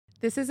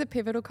This is a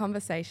Pivotal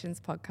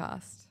Conversations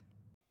podcast.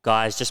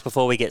 Guys, just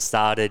before we get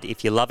started,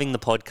 if you're loving the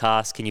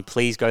podcast, can you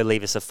please go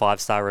leave us a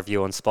 5-star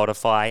review on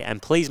Spotify,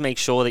 and please make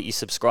sure that you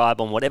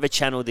subscribe on whatever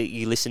channel that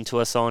you listen to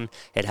us on.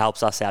 It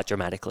helps us out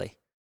dramatically.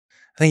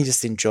 I think you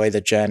just enjoy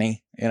the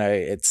journey. You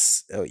know,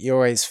 you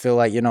always feel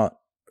like you're not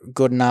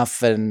good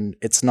enough and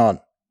it's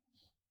not,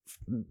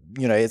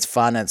 you know, it's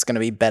fun and it's going to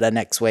be better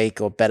next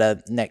week or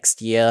better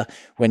next year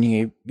when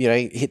you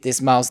hit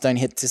this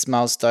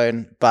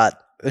milestone.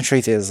 But the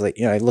truth is, like,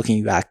 you know,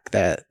 looking back,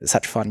 they're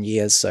such fun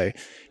years. So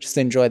just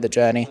enjoy the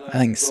journey. I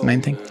think it's the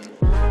main thing.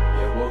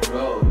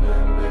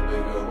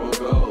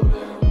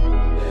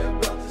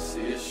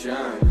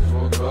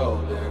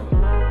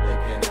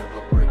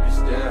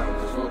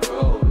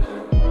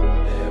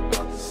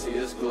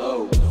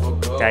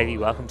 Davie,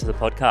 welcome to the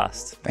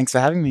podcast. Thanks for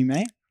having me,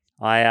 mate.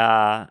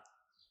 I've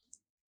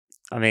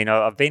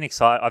been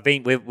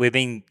excited. We've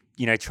been,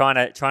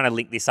 trying to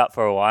link this up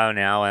for a while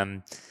now.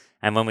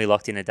 And when we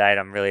locked in a date,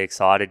 I'm really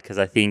excited because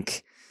I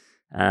think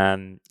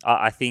the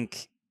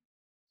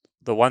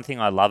one thing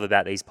I love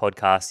about these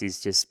podcasts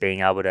is just being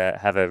able to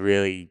have a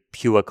really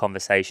pure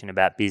conversation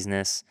about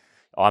business.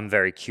 I'm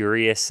very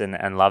curious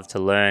and love to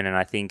learn, and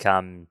I think I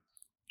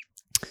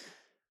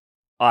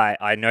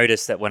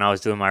noticed that when I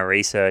was doing my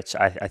research,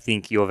 I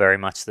think you're very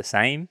much the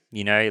same.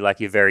 You know,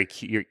 like you're very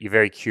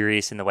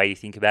curious in the way you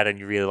think about it, and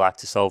you really like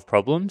to solve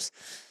problems.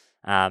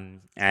 And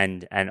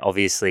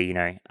obviously,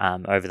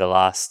 over the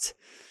last,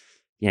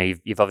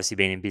 you've obviously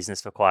been in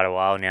business for quite a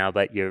while now,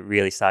 but you're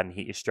really starting to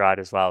hit your stride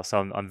as well. So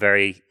I'm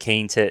very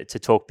keen to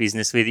talk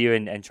business with you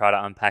and try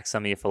to unpack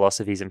some of your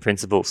philosophies and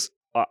principles.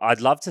 I'd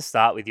love to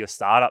start with your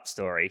startup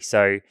story.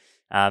 So,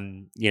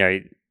 from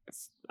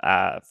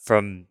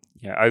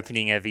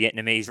opening a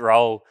Vietnamese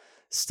roll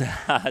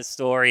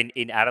store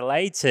in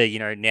Adelaide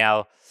to,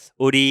 now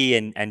Woody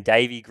and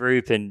Davie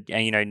Group and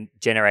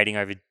generating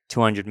over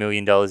 $200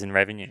 million in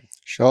revenue.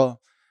 Sure.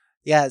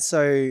 Yeah.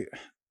 So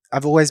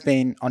I've always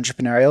been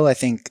entrepreneurial. I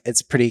think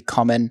it's pretty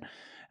common.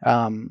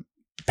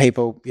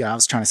 People, I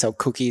was trying to sell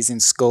cookies in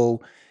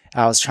school.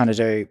 I was trying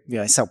to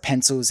sell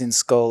pencils in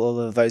school, all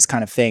of those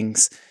kind of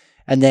things.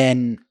 And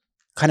then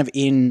kind of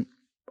in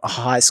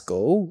high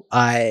school,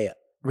 I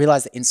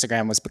realized that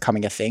Instagram was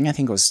becoming a thing. I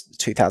think it was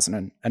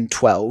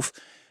 2012.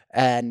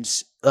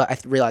 And I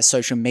realized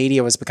social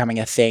media was becoming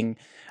a thing.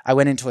 I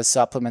went into a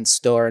supplement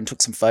store and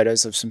took some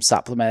photos of some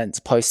supplements,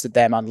 posted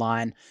them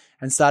online,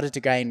 and started to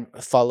gain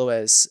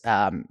followers,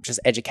 just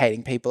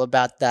educating people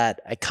about that.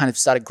 I kind of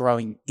started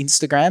growing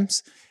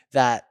Instagrams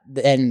that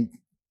then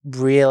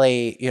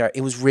really,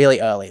 it was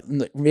really early.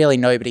 Really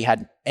nobody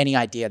had any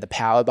idea the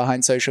power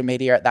behind social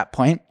media at that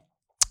point.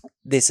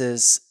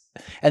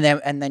 And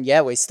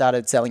then we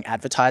started selling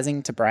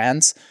advertising to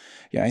brands,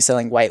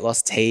 selling weight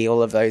loss tea,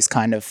 all of those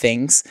kind of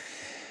things.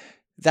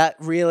 That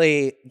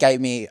really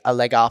gave me a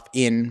leg up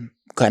in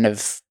kind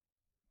of,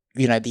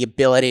 the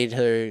ability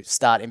to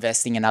start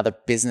investing in other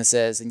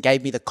businesses and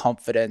gave me the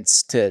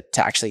confidence to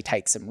actually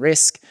take some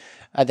risk.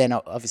 I then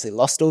obviously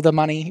lost all the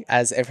money,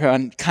 as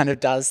everyone kind of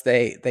does.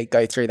 They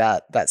go through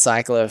that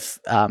cycle of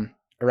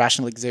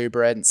irrational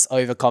exuberance,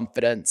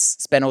 overconfidence,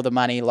 spent all the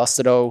money, lost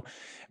it all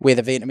with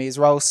a Vietnamese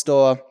roll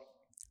store.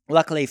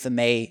 Luckily for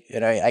me,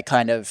 I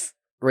kind of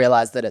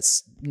realized that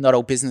it's not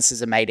all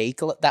businesses are made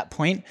equal at that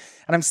point.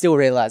 And I'm still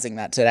realizing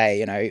that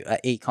today.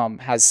 E-com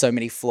has so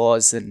many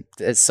flaws and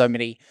there's so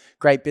many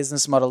great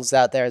business models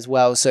out there as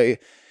well. So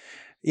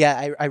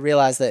yeah, I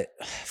realized that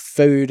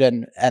food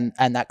and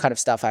that kind of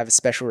stuff, I have a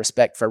special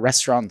respect for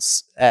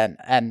restaurants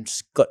and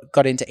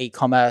got into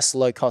e-commerce,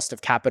 low cost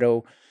of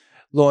capital,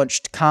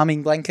 launched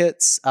calming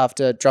blankets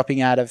after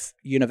dropping out of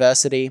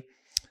university.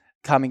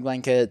 Calming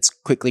Blankets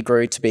quickly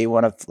grew to be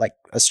one of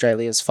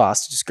Australia's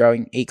fastest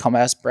growing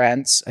e-commerce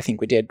brands. I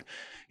think we did,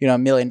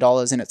 $1 million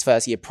in its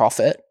first year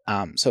profit.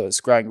 So it was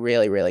growing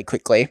really, really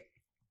quickly.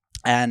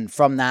 And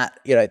from that,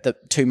 the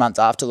 2 months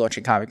after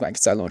launching Calming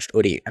Blankets, I launched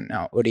Woody, and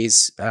now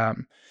Woody's,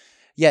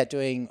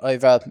 doing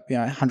over,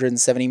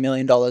 $170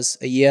 million a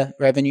year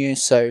revenue.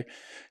 So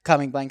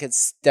Calming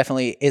Blankets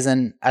definitely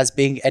isn't as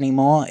big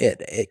anymore.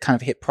 It kind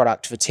of hit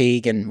product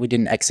fatigue and we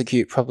didn't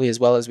execute probably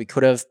as well as we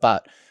could have,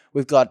 but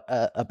we've got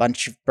a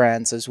bunch of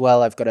brands as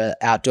well. I've got an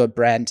outdoor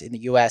brand in the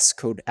US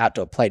called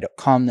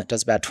outdoorplay.com that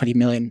does about $20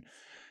 million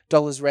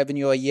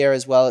revenue a year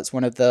as well. It's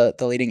one of the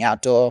leading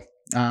outdoor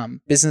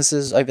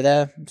businesses over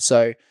there.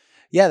 So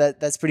yeah,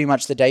 that's pretty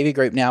much the Davie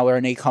Group now. We're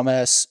an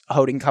e-commerce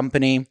holding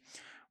company.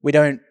 We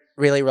don't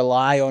really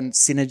rely on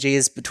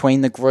synergies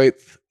between the group.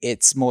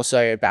 It's more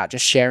so about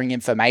just sharing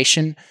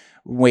information.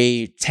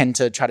 We tend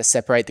to try to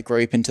separate the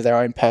group into their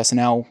own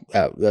personnel.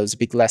 That was a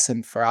big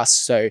lesson for us.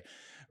 So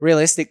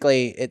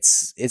realistically,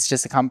 it's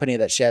just a company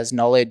that shares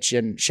knowledge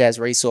and shares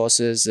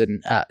resources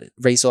and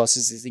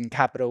resources is in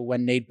capital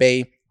when need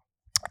be.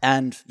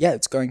 And yeah,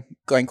 it's going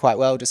quite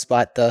well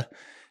despite the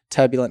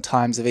turbulent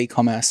times of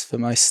e-commerce for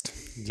most.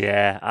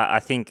 Yeah,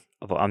 I think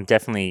I'm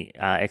definitely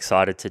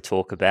excited to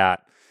talk about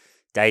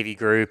Davie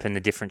Group and the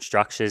different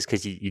structures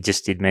because you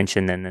just did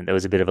mention then that there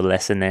was a bit of a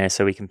lesson there,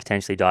 so we can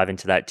potentially dive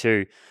into that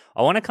too.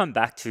 I want to come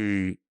back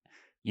to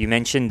You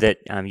mentioned that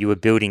you were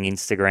building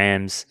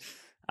Instagrams.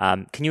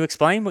 Can you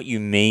explain what you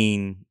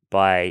mean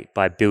by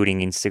building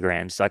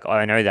Instagrams? Like,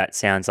 I know that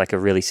sounds like a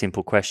really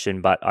simple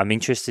question, but I'm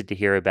interested to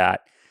hear about,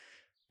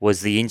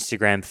 was the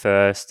Instagram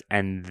first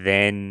and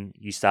then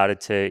you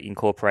started to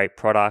incorporate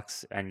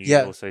products, and you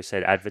also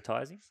said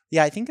advertising?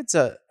 Yeah, I think it's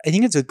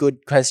a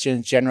good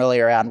question generally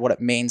around what it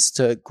means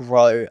to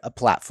grow a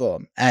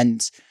platform.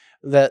 And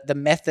the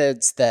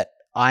methods that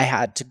I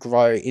had to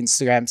grow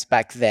Instagrams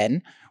back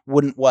then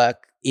wouldn't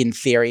work in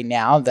theory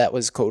now. That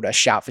was called a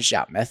shout for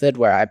shout method,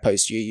 where I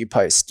post you, you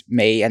post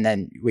me, and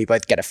then we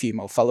both get a few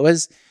more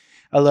followers.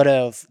 A lot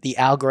of the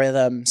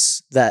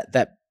algorithms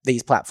that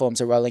these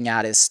platforms are rolling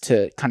out is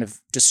to kind of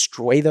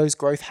destroy those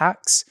growth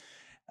hacks.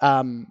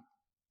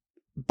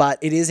 But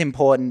it is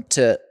important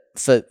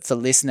for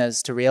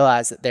listeners to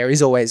realize that there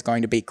is always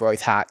going to be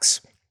growth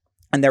hacks,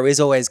 and there is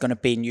always going to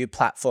be new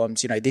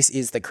platforms. This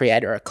is the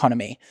creator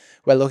economy.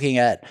 We're looking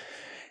at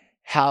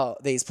how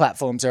these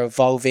platforms are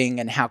evolving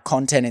and how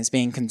content is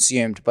being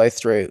consumed, both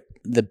through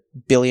the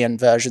billion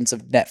versions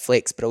of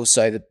Netflix, but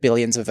also the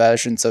billions of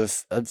versions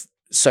of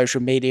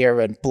social media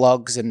and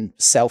blogs and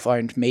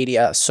self-owned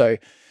media. So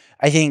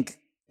I think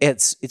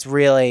it's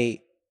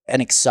really an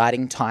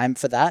exciting time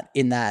for that,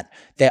 in that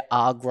there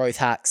are growth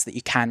hacks that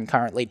you can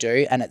currently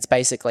do, and it's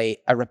basically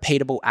a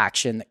repeatable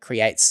action that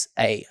creates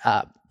a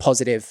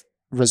positive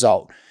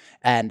result.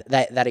 And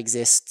that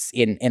exists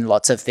in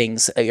lots of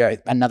things.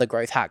 Another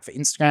growth hack for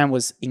Instagram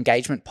was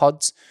engagement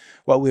pods.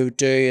 What we would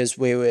do is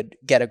we would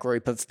get a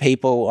group of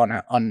people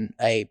on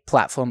a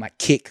platform like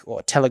Kik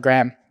or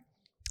Telegram,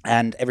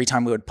 and every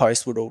time we would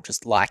post, we'd all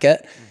just like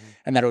it,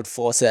 and that would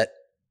force it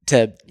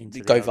to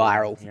go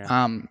viral.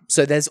 Yeah.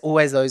 So there's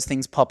always those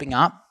things popping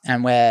up,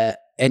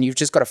 and you've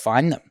just got to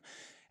find them.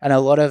 And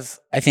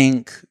I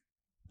think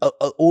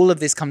all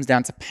of this comes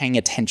down to paying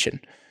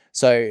attention.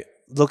 So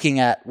looking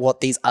at what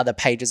these other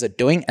pages are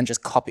doing and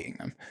just copying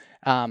them.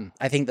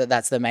 I think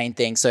that's the main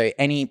thing. So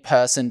any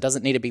person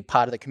doesn't need to be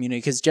part of the community,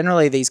 because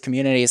generally these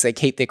communities, they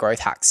keep their growth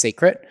hacks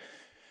secret.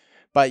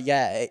 But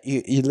yeah,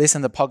 you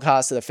listen to the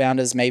podcast of the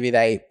founders, maybe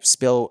they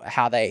spill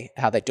how they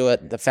do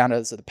it, the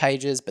founders of the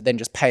pages, but then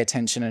just pay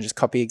attention and just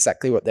copy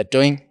exactly what they're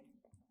doing.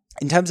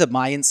 In terms of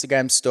my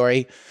Instagram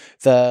story,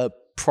 the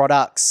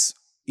products,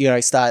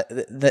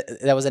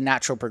 there was a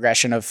natural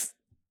progression of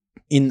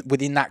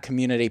within that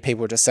community,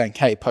 people were just saying,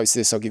 hey, post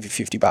this, I'll give you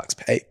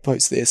 $50. Hey,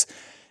 post this.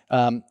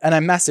 And I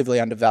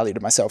massively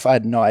undervalued myself. I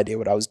had no idea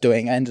what I was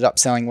doing. I ended up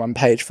selling one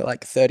page for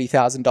like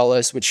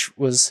 $30,000, which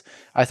was,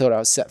 I thought I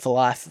was set for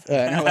life.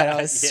 When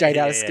I was straight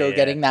out of school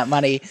getting that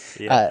money.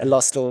 I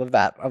lost all of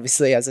that,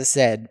 obviously, as I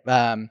said.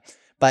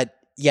 But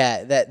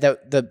yeah,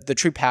 the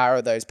true power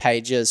of those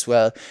pages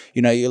were,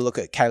 you look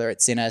at Kayla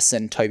Itzinas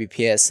and Toby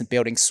Pierce and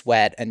building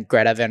Sweat, and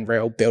Greta Van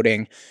Riel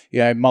building,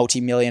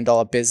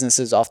 multi-million-dollar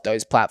businesses off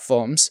those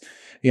platforms.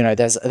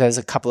 There's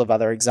a couple of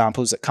other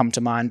examples that come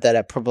to mind that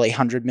are probably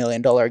 $100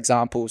 million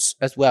examples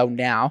as well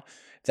now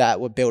that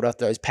were built off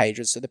those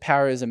pages. So the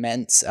power is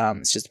immense.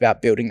 It's just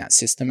about building that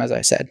system, as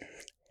I said.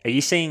 Are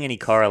you seeing any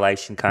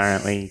correlation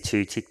currently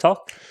to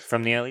TikTok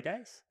from the early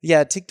days?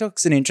 Yeah,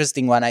 TikTok's an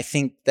interesting one. I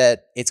think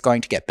that it's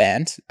going to get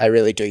banned. I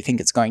really do think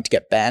it's going to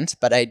get banned,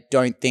 but I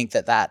don't think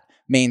that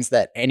means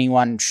that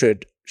anyone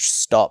should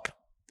stop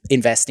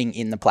investing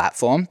in the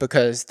platform,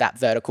 because that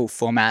vertical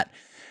format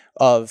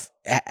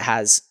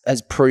has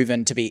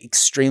proven to be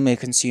extremely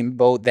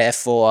consumable,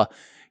 therefore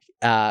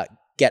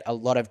get a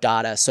lot of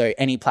data. So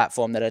any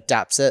platform that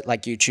adapts it,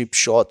 like YouTube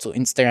Shorts or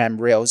Instagram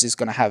Reels, is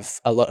going to have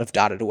a lot of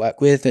data to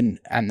work with, and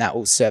that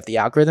will serve the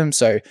algorithm.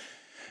 So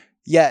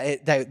yeah,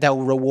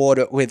 they'll reward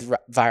it with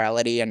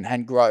virality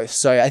and growth.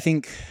 So I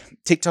think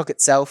TikTok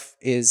itself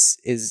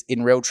is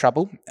in real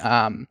trouble.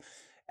 But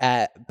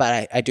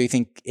I do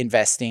think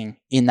investing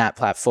in that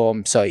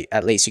platform, so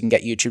at least you can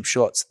get YouTube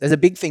Shorts. There's a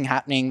big thing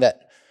happening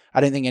that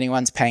I don't think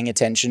anyone's paying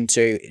attention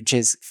to, which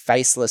is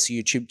faceless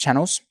YouTube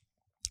channels.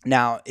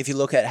 Now, if you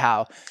look at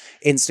how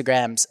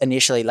Instagram's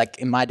initially, like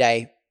in my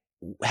day,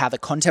 how the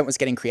content was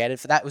getting created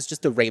for that was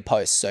just a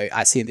repost. So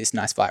I see this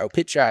nice viral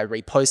picture, I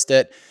repost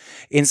it.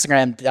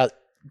 Instagram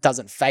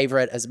doesn't favor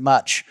it as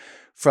much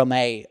from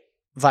a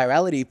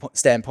virality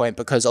standpoint,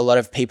 because a lot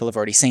of people have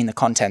already seen the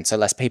content, so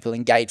less people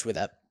engage with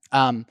it.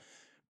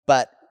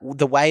 But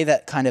the way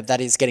that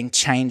that is getting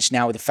changed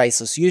now with the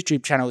faceless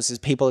YouTube channels is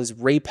people is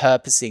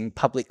repurposing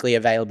publicly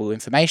available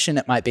information.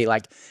 It might be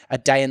like a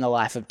day in the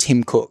life of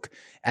Tim Cook,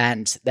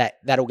 and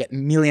that'll get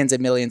millions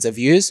and millions of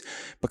views,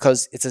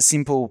 because it's a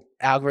simple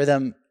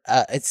algorithm.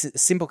 It's a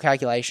simple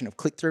calculation of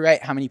click-through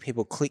rate, how many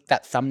people click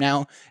that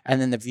thumbnail,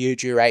 and then the view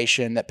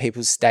duration that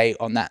people stay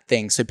on that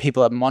thing. So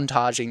people are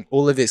montaging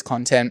all of this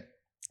content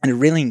in a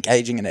really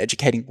engaging and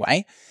educating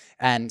way,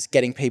 and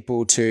getting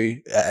people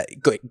to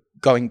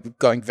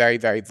going very,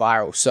 very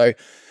viral. So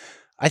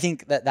I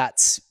think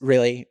that's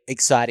really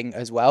exciting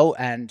as well.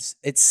 And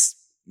it's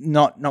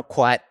not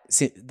quite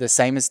the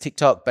same as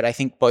TikTok, but I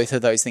think both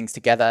of those things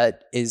together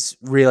is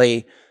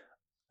really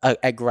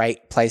a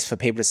great place for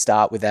people to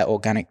start with their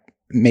organic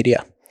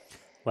media.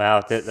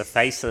 Wow, the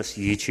faceless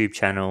YouTube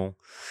channel.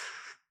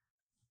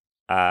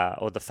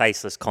 or the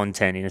faceless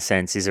content in a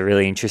sense is a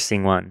really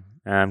interesting one,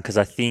 because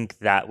I think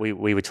that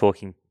we were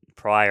talking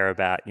prior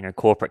about, you know,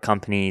 corporate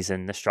companies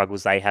and the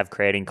struggles they have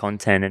creating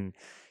content, and,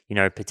 you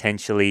know,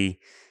 potentially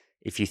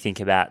if you think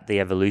about the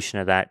evolution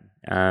of that,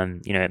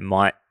 you know,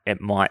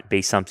 it might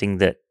be something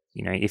that,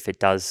 you know, if it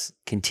does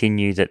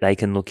continue, that they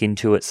can look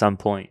into at some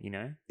point, you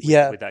know,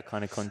 with that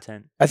kind of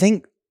content. I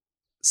think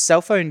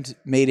self-owned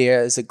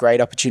media is a great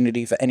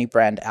opportunity for any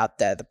brand out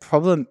there. The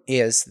problem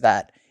is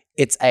that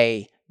it's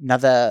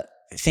another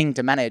thing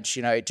to manage.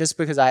 You know, just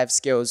because I have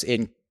skills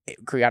in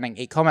creating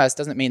e-commerce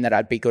doesn't mean that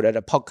I'd be good at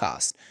a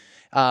podcast.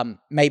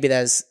 Maybe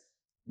there's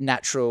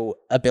natural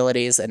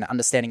abilities and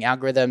understanding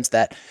algorithms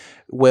that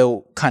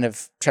will kind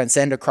of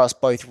transcend across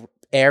both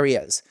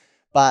areas.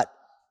 But,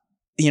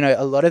 you know,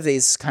 a lot of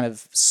these kind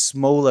of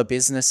smaller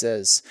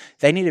businesses,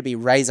 they need to be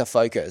razor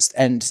focused,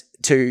 and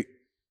to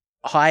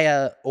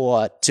hire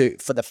or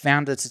for the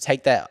founder to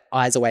take their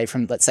eyes away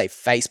from, let's say,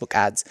 Facebook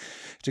ads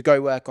to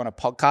go work on a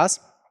podcast,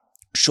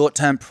 short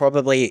term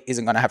probably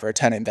isn't going to have a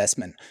return on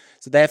investment.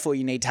 So therefore,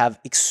 you need to have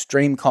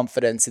extreme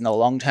confidence in the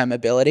long-term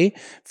ability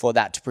for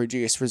that to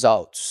produce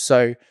results.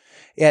 So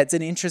yeah, it's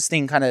an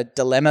interesting kind of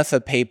dilemma for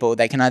people.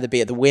 They can either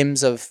be at the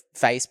whims of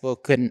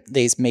Facebook and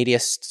these media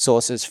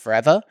sources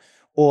forever,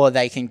 or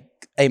they can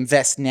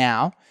invest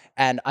now.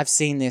 And I've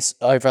seen this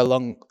over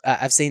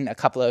I've seen a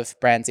couple of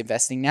brands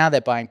investing now.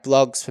 They're buying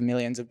blogs for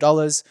millions of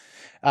dollars.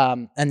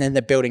 And then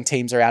they're building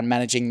teams around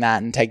managing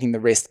that and taking the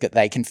risk that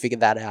they can figure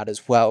that out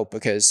as well.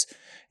 Because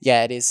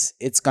yeah,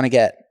 it's going to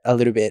get a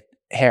little bit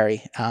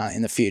hairy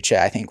in the future,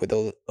 I think, with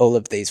all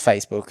of these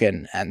Facebook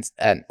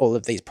and all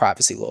of these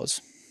privacy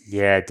laws.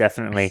 Yeah,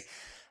 definitely.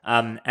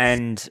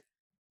 And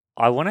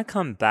I want to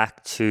come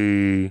back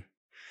to,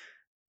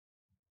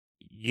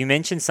 you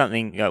mentioned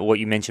something, what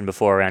you mentioned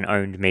before around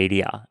owned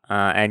media,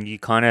 and you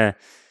kind of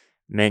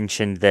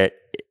mentioned that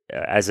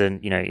as in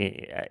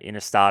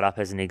a startup,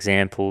 as an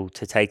example,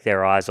 to take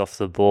their eyes off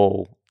the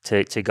ball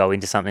to go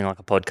into something like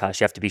a podcast,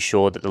 you have to be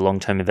sure that the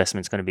long-term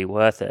investment is going to be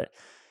worth it.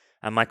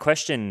 And my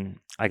question,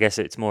 I guess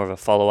it's more of a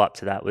follow-up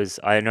to that, was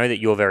I know that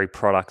you're very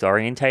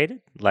product-orientated,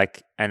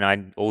 and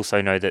I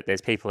also know that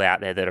there's people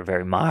out there that are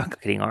very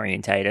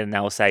marketing-orientated, and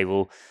they'll say,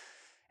 well,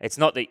 it's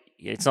not that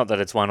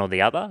it's one or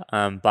the other,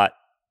 but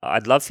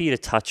I'd love for you to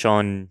touch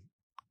on,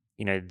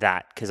 you know,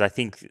 that, because I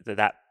think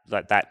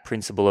that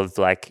principle of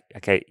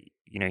okay,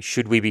 you know,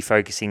 should we be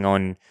focusing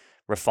on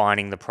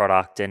refining the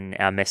product and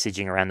our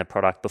messaging around the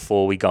product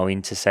before we go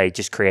into, say,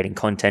 just creating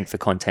content for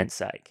content's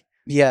sake?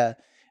 Yeah.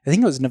 I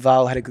think it was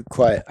Naval had a good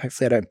quote.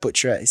 Hopefully I don't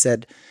butcher it. He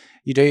said,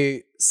 you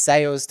do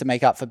sales to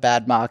make up for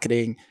bad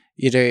marketing.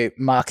 You do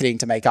marketing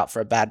to make up for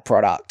a bad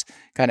product,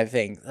 kind of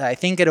thing. I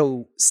think it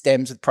all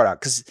stems with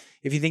product, because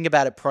if you think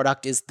about it,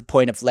 product is the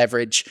point of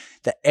leverage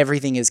that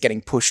everything is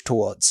getting pushed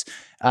towards.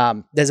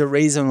 There's a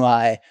reason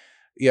why,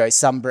 you know,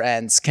 some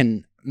brands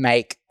can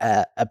make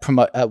a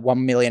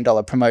 $1 million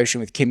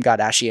promotion with Kim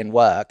Kardashian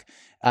work,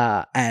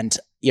 and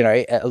you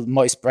know,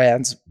 most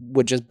brands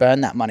would just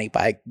burn that money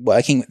by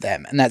working with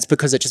them. And that's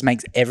because it just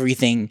makes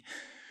everything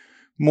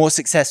more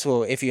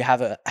successful if you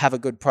have a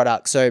good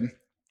product. So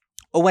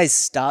always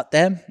start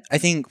there. I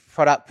think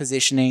product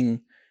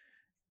positioning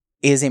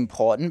is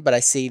important, but I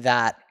see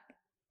that,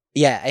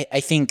 yeah, I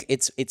think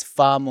it's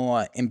far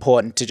more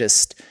important to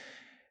just,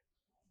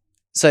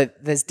 so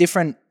there's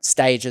different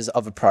stages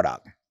of a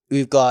product.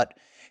 We've got,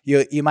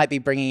 you might be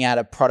bringing out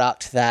a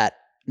product that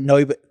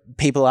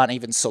people aren't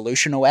even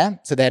solution aware,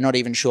 so they're not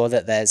even sure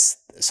that there's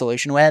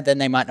solution aware. Then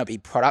they might not be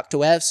product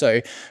aware.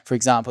 So for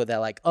example, they're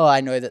like, oh,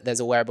 I know that there's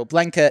a wearable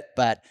blanket,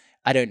 but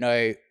I don't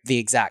know the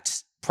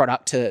exact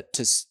product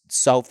to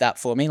solve that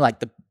for me,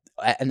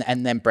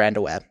 and then brand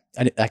aware.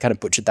 I kind of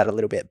butchered that a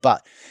little bit,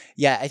 but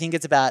yeah, I think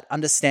it's about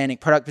understanding.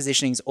 Product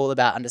positioning is all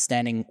about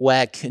understanding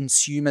where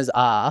consumers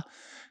are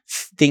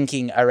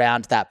thinking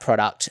around that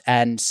product,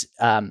 and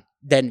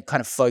then kind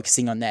of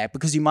focusing on there,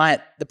 because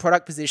the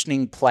product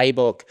positioning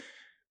playbook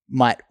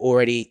might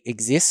already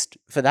exist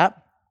for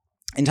that.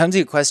 In terms of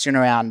your question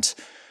around,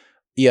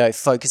 you know,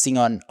 focusing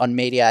on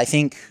media, I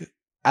think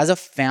as a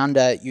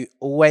founder, you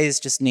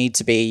always just need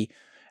to be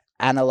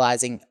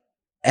analyzing,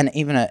 and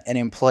even an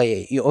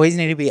employee, you always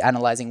need to be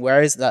analyzing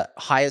where is the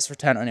highest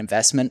return on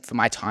investment for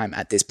my time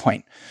at this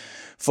point.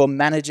 For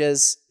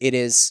managers, it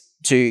is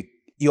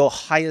your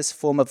highest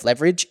form of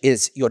leverage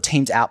is your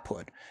team's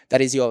output. That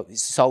is your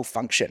sole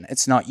function.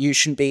 It's not, you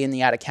shouldn't be in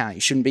the ad account.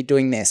 You shouldn't be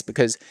doing this,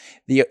 because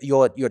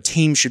your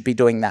team should be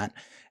doing that.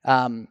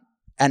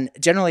 And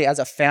generally, as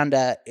a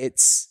founder,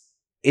 it's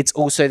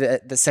also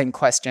the same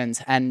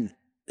questions. And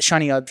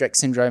shiny object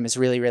syndrome is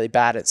really, really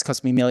bad. It's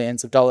cost me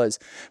millions of dollars.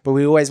 But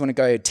we always want to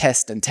go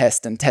test and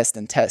test and test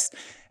and test.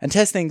 And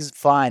testing's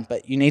fine,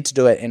 but you need to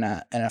do it in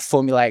a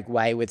formulaic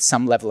way with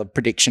some level of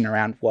prediction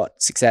around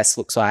what success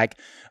looks like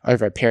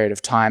over a period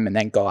of time, and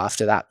then go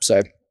after that.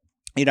 So,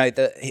 you know,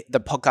 the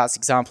podcast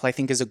example I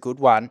think is a good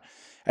one.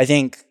 I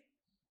think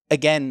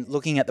again,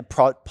 looking at the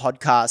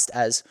podcast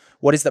as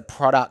what is the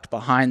product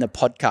behind the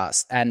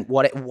podcast, and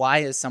why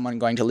is someone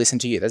going to listen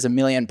to you? There's a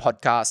million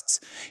podcasts.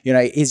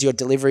 Is your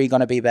delivery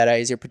going to be better?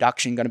 Is your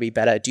production going to be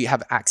better? Do you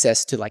have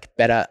access to like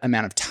better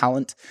amount of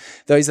talent?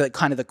 Those are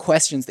kind of the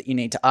questions that you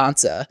need to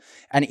answer.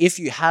 And if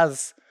you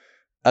have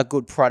a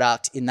good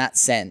product in that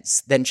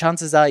sense, then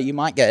chances are you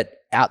might get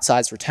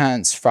outsized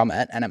returns from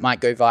it, and it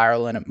might go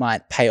viral and it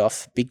might pay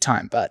off big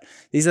time. But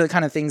these are the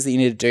kind of things that you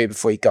need to do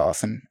before you go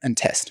off and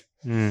test.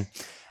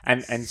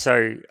 And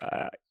so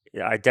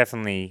I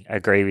definitely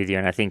agree with you,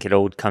 and I think it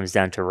all comes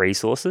down to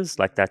resources.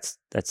 Like that's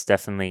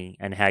definitely,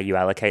 and how you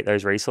allocate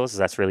those resources.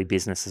 That's really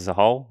business as a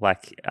whole.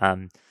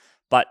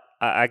 But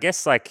I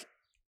guess like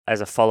as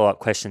a follow-up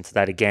question to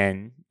that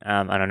again,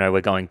 and I know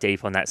we're going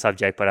deep on that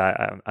subject, but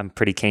I'm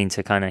pretty keen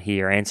to kind of hear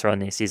your answer on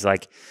this. Is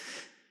like,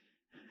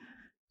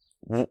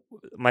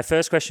 my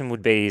first question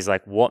would be is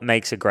like, what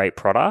makes a great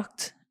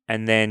product,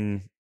 and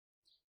then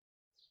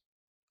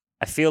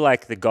I feel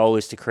like the goal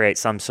is to create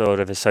some sort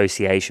of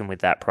association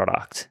with that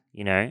product,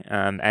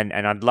 and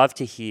I'd love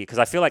to hear, because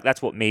I feel like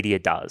that's what media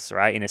does,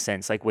 right? In a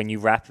sense, like when you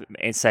wrap,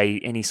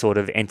 say, any sort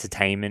of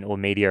entertainment or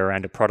media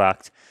around a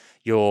product,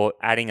 you're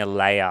adding a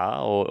layer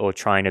or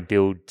trying to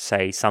build,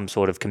 say, some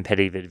sort of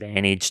competitive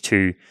advantage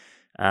to,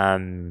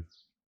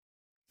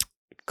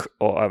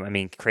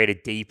 create a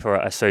deeper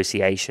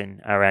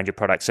association around your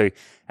product. So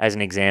as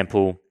an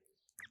example,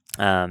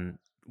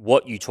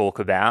 what you talk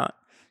about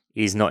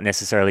is not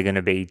necessarily going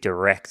to be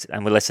direct.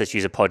 And let's just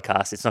use a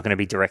podcast. It's not going to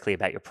be directly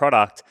about your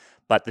product,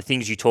 but the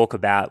things you talk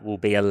about will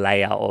be a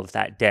layer of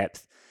that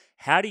depth.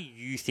 How do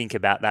you think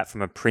about that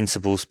from a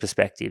principles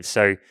perspective?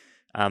 So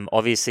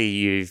obviously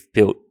you've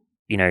built,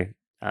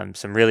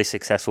 some really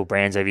successful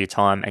brands over your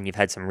time, and you've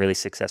had some really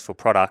successful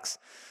products.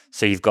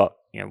 So you've got,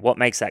 what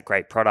makes that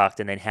great product,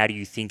 and then how do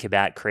you think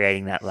about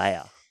creating that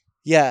layer?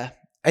 Yeah,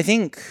 I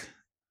think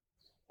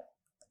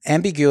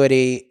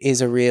ambiguity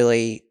is a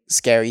really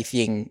scary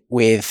thing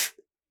with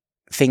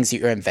things that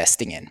you're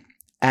investing in.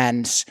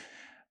 And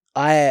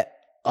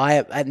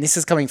and this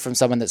is coming from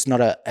someone that's not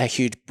a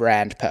huge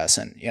brand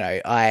person.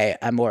 I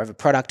am more of a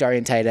product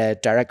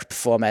orientated, direct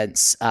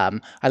performance. I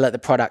let the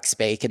product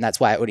speak, and that's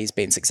why Uddy's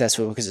been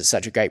successful, because it's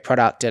such a great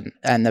product,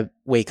 and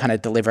we kind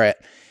of deliver it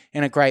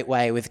in a great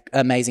way with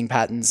amazing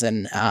patterns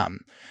and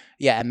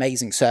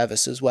amazing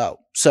service as well.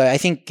 So I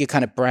think your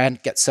kind of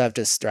brand gets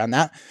serviced around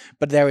that.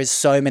 But there is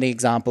so many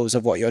examples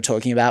of what you're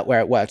talking about where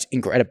it worked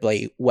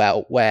incredibly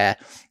well, where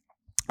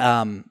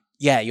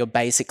you're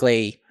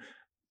basically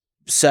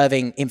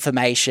serving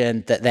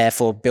information that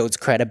therefore builds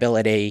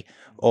credibility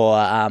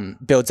or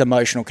builds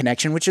emotional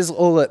connection, which is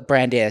all that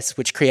brand is,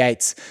 which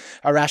creates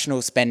a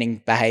rational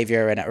spending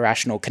behavior and a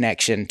rational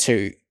connection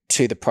to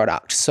the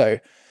product. So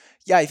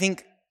yeah, I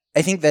think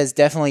there's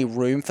definitely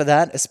room for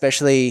that,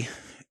 especially,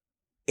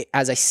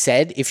 as I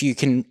said, if you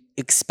can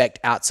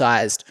expect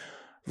outsized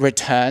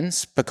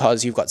returns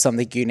because you've got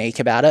something unique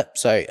about it.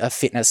 So a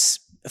fitness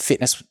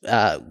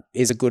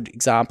is a good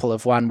example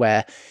of one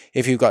where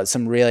if you've got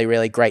some really,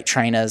 really great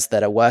trainers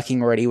that are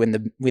working already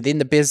within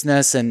the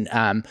business, and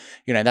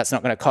that's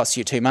not going to cost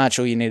you too much.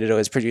 All you need to do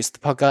is produce the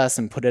podcast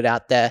and put it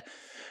out there.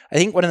 I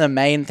think one of the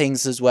main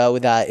things as well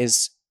with that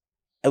is,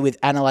 with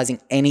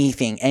analyzing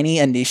anything, any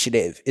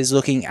initiative, is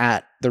looking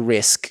at the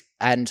risk.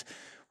 And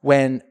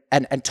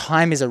and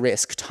time is a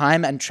risk.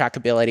 Time and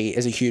trackability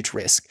is a huge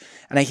risk.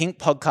 And I think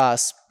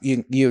podcasts,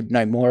 you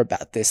know more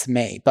about this than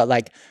me, but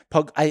like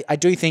I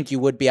do think you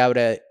would be able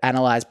to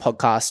analyze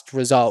podcast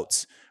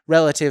results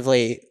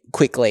relatively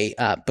quickly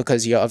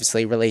because you're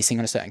obviously releasing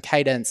on a certain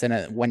cadence,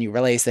 and when you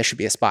release, there should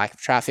be a spike of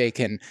traffic,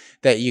 and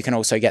that you can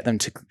also get them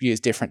to use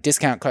different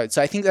discount codes.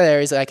 So I think that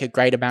there is like a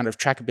great amount of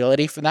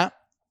trackability for that.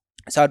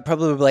 So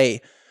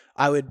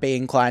I would be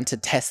inclined to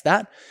test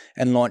that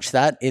and launch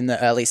that in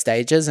the early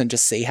stages and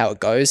just see how it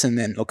goes, and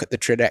then look at the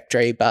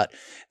trajectory. But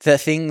the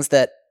things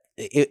that,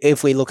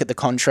 if we look at the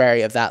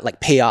contrary of that,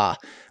 like PR,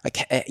 like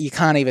you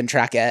can't even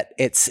track it.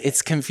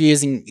 It's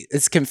confusing.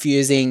 It's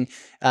confusing.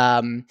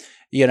 What's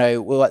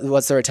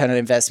the return on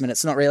investment?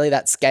 It's not really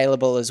that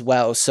scalable as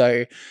well.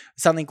 So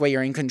something where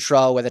you're in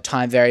control, where the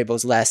time variable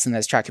is less and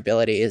there's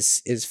trackability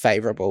is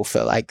favorable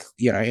for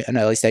an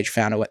early stage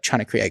founder trying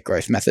to create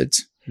growth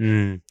methods.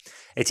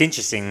 It's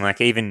interesting. Like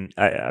even,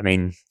 how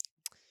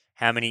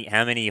many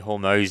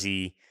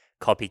Hormozy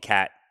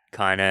copycat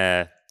kind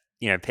of,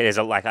 there's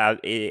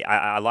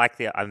I like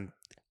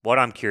what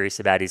I'm curious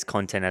about is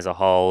content as a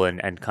whole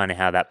and kind of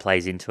how that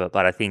plays into it.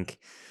 But I think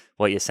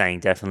what you're saying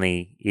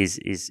definitely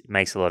is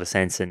makes a lot of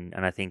sense. And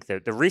I think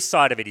the risk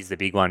side of it is the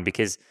big one,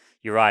 because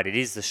you're right. It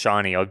is the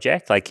shiny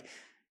object. Like,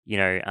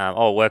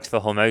 it worked for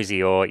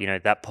Hormozy, or,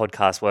 that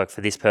podcast worked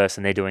for this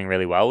person. They're doing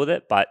really well with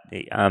it. But,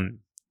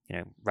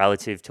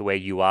 relative to where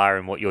you are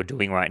and what you're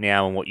doing right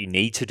now and what you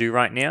need to do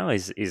right now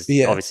is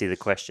obviously the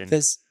question.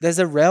 There's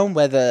a realm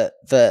where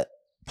the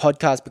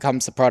podcast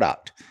becomes the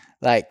product.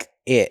 Like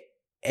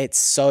it's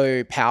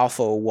so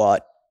powerful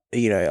what,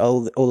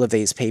 all of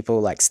these people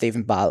like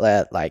Stephen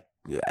Bartlett, like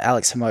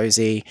Alex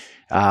Hormozy,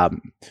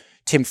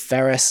 Tim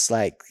Ferriss,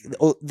 like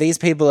these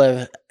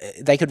people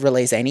they could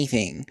release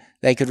anything.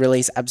 They could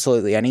release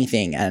absolutely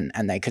anything,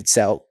 and they could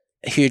sell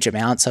huge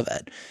amounts of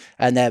it,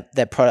 and their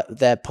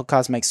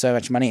podcast makes so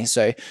much money.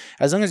 So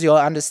as long as you're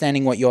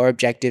understanding what your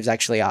objectives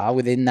actually are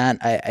within that,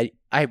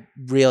 I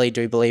really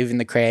do believe in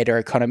the creator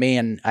economy,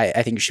 and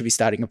I think you should be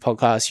starting a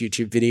podcast,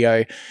 YouTube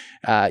video,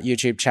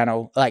 YouTube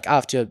channel, like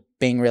after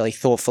being really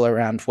thoughtful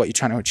around what you're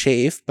trying to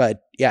achieve.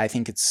 But yeah, I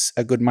think it's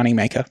a good money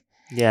maker.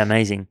 Yeah,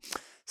 amazing.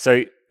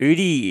 So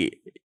Udi,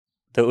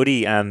 the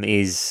Udi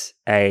is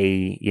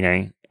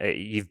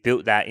you've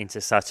built that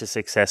into such a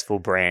successful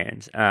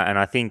brand, and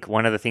I think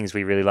one of the things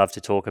we really love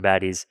to talk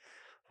about is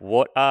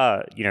what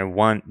are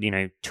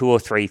two or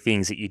three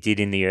things that you did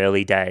in the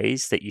early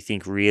days that you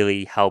think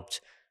really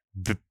helped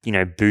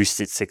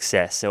boost its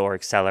success or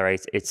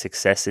accelerate its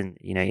success in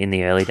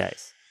the early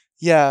days.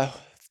 Yeah,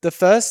 the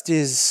first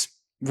is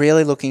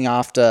really looking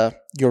after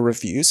your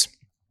reviews.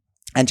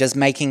 And just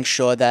making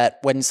sure that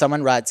when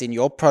someone writes in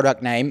your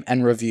product name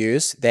and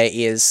reviews, there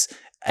is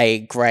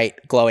a great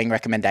glowing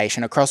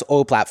recommendation across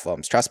all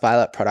platforms: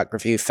 Trustpilot, product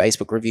review,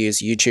 Facebook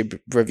reviews, YouTube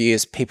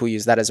reviews. People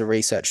use that as a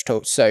research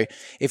tool. So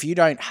if you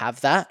don't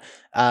have that,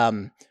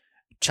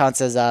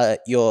 chances are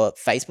your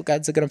Facebook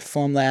ads are going to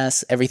perform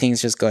less.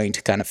 Everything's just going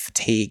to kind of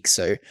fatigue.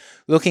 So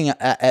looking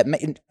at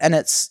and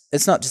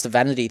it's not just a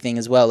vanity thing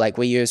as well. Like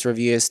we use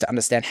reviews to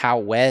understand how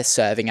we're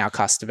serving our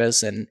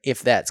customers, and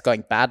if that's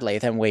going badly,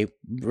 then we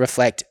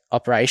reflect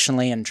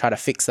operationally and try to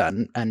fix that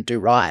and do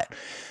right.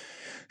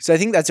 So I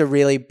think that's a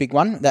really big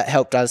one that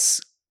helped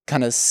us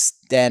kind of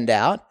stand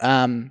out.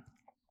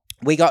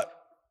 I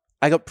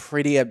got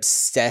pretty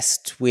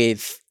obsessed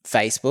with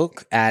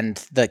Facebook and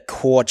the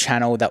core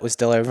channel that was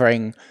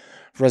delivering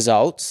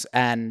results,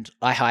 and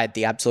I hired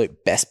the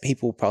absolute best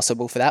people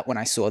possible for that when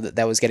I saw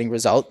that was getting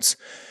results.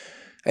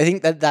 I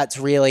think that that's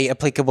really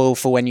applicable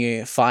for when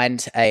you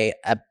find an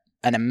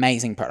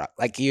amazing product.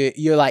 Like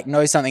you like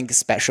know something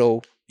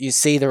special, you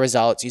see the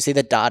results, you see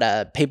the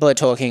data, people are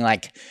talking,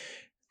 like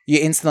you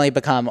instantly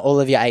become all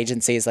of your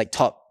agencies like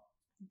top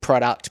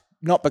product,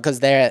 not because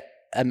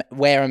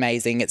we're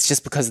amazing, it's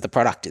just because the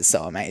product is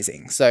so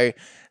amazing. So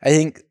I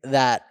think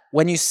that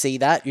when you see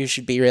that, you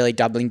should be really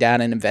doubling down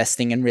and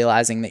investing and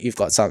realizing that you've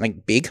got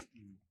something big.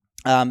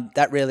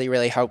 That really,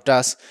 really helped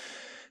us.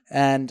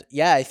 And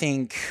yeah, I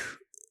think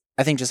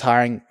just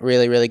hiring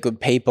really, really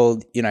good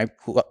people,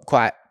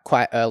 quite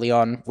early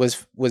on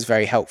was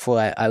very helpful.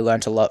 I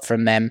learned a lot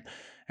from them,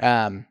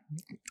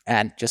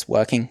 and just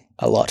working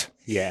a lot.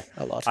 Yeah,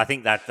 a lot. I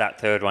think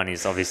that third one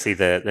is obviously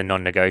the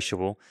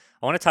non-negotiable.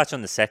 I want to touch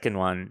on the second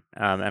one,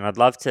 and I'd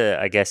love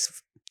to, I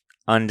guess,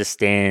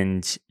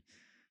 understand.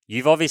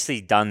 You've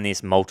obviously done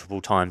this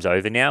multiple times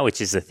over now,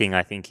 which is the thing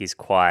I think is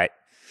quite.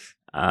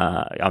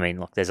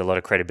 Look, there's a lot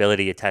of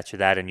credibility attached to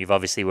that, and you've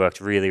obviously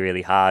worked really,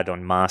 really hard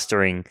on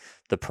mastering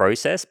the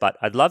process. But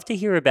I'd love to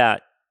hear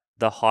about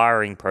the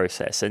hiring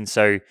process. And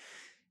so,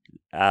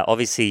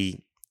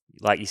 obviously,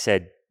 like you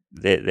said,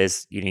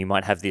 there's you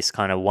might have this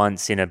kind of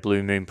once in a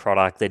blue moon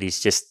product that is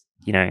just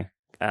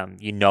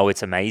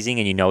it's amazing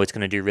and it's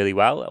going to do really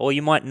well, or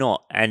you might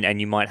not, and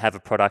you might have a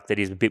product that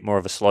is a bit more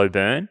of a slow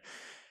burn.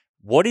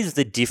 What is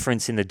the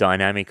difference in the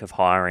dynamic of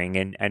hiring,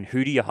 and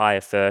who do you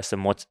hire first,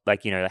 and what's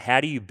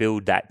how do you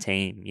build that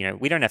team?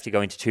 We don't have to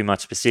go into too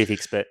much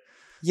specifics, but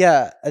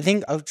yeah, I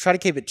think I'll try to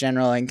keep it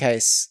general in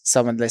case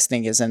someone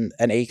listening isn't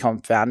an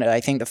e-com founder.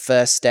 I think the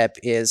first step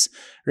is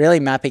really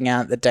mapping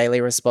out the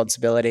daily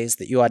responsibilities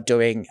that you are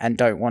doing and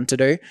don't want to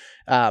do,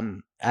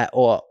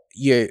 or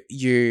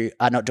you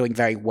are not doing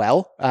very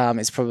well,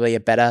 is probably a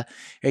better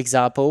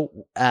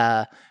example.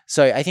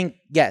 So I think,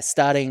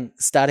 starting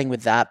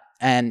with that.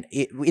 And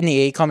in the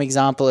e-com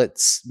example,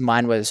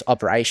 mine was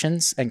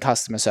operations and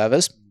customer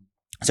service.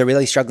 So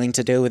really struggling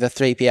to deal with the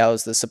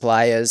 3PLs, the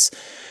suppliers,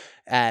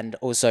 and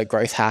also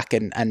growth hack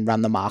and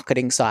run the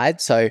marketing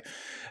side. So,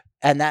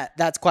 and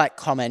that's quite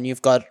common.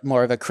 You've got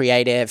more of a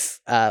creative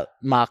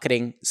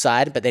marketing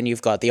side, but then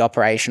you've got the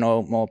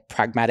operational, more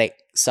pragmatic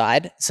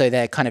side. So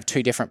they're kind of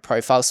two different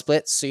profile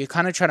splits. So you're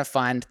kind of trying to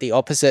find the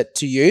opposite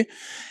to you.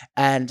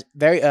 And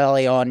very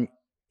early on,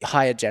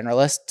 hire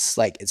generalists.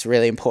 Like, it's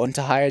really important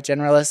to hire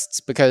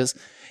generalists because,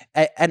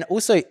 and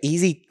also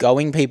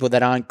easygoing people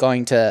that aren't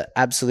going to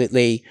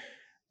absolutely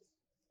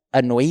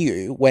annoy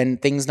you when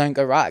things don't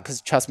go right,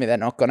 because trust me, they're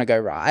not going to go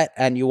right.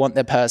 And you want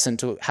the person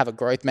to have a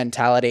growth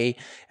mentality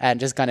and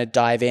just kind of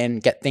dive in,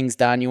 get things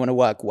done. You want to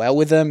work well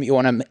with them. You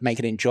want to make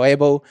it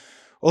enjoyable.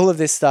 All of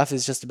this stuff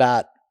is just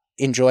about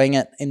enjoying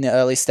it in the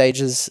early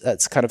stages.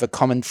 That's kind of a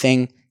common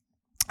thing.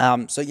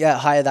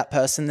 Hire that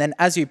person. Then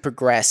as you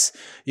progress,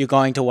 you're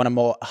going to want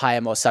to hire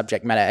more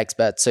subject matter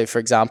experts. So for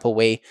example,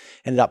 we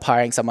ended up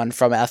hiring someone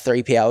from our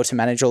 3PL to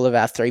manage all of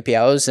our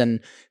 3PLs.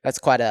 And that's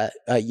quite a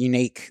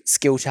unique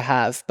skill to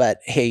have, but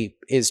he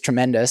is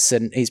tremendous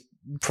and he's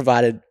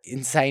provided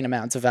insane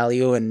amounts of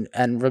value and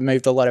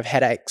removed a lot of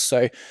headaches.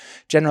 So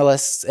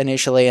generalists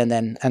initially and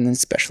then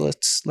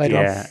specialists later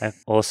on. Yeah,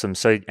 awesome.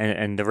 So,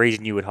 and the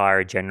reason you would hire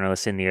a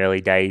generalist in the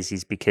early days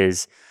is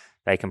because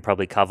they can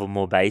probably cover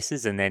more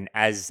bases. And then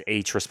as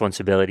each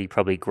responsibility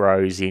probably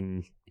grows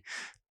in,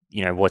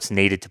 what's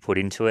needed to put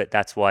into it,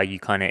 that's why you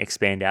kind of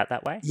expand out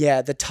that way.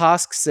 Yeah, the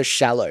tasks are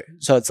shallow.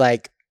 So it's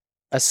like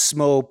a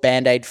small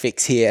Band-Aid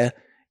fix here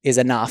is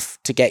enough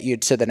to get you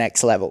to the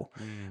next level.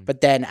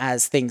 But then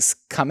as things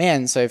come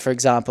in, so for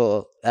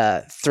example,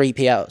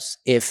 3PLs,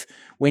 if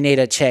we need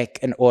to check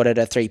and audit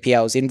a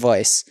 3PL's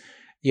invoice,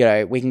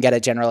 we can get a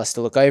generalist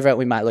to look over it.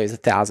 We might lose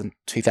 $1,000,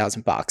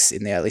 $2,000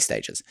 in the early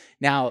stages.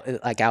 Now,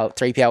 like our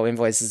 3PL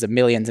invoices are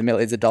millions and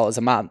millions of dollars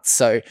a month.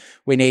 So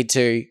we need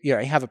to,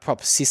 have a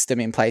proper system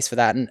in place for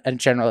that. And a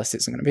generalist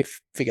isn't going to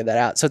figure that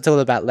out. So it's all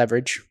about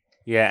leverage.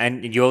 Yeah.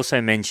 And you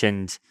also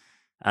mentioned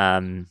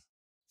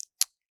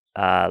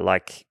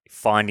like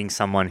finding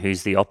someone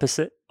who's the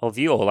opposite of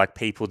you, or like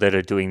people that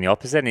are doing the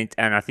opposite.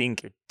 And I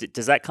think,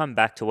 does that come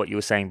back to what you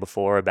were saying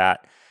before about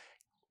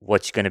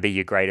what's going to be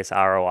your greatest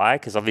ROI?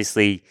 Because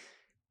obviously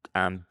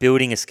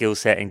building a skill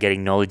set and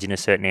getting knowledge in a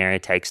certain area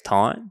takes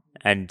time,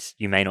 and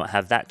you may not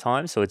have that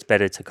time. So it's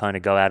better to kind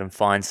of go out and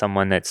find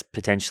someone that's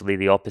potentially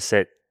the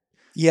opposite,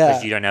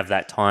 because you don't have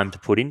that time to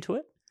put into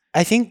it.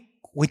 I think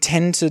we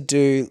tend to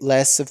do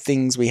less of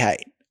things we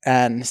hate,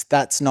 and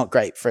that's not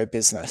great for a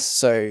business.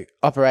 So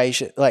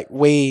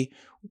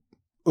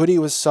Woody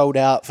was sold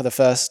out for the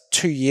first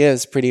 2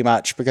 years pretty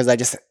much because I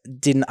just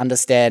didn't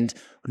understand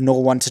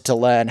nor wanted to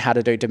learn how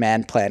to do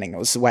demand planning. It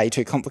was way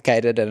too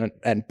complicated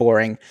and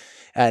boring.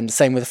 And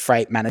same with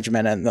freight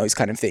management and those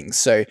kind of things.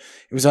 So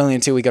it was only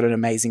until we got an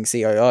amazing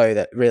COO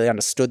that really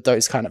understood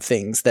those kind of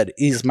things, that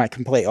is my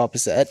complete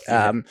opposite,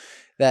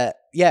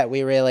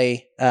 we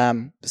really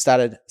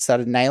started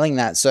nailing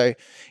that. So,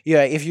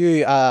 if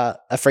you are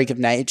a freak of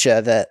nature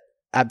that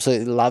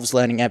absolutely loves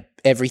learning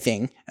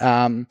everything,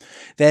 then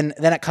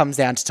it comes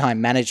down to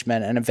time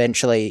management, and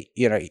eventually,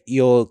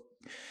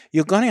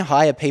 you're going to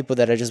hire people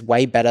that are just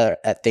way better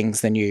at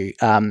things than you.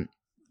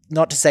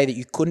 Not to say that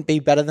you couldn't be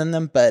better than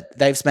them, but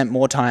they've spent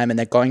more time and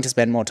they're going to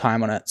spend more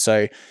time on it.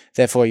 So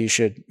therefore, you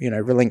should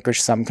relinquish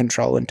some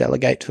control and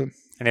delegate to them.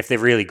 And if they're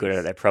really good at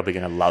it, they're probably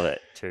going to love it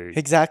too.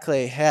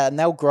 Exactly. Yeah, and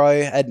they'll grow.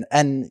 And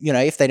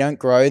if they don't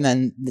grow,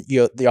 then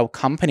your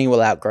company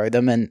will outgrow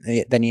them, and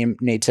then you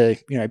need to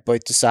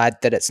both decide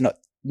that it's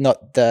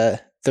not the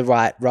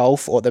right role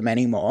for them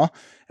anymore.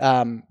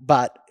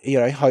 But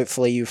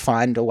hopefully you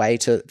find a way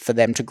for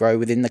them to grow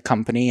within the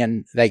company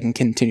and they can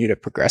continue to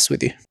progress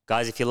with you.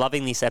 Guys, if you're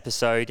loving this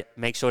episode,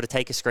 make sure to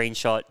take a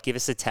screenshot, give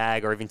us a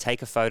tag, or even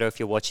take a photo if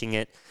you're watching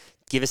it.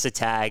 Give us a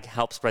tag,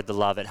 help spread the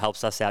love. It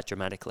helps us out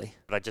dramatically.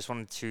 But I just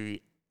wanted to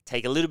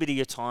take a little bit of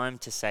your time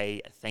to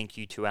say thank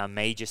you to our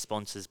major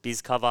sponsors,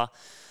 BizCover.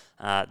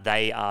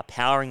 They are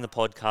powering the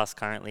podcast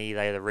currently.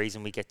 They are the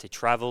reason we get to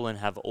travel and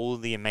have all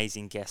the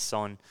amazing guests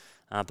on.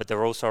 But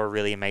they're also a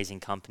really amazing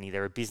company.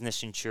 They're a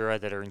business insurer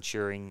that are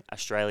insuring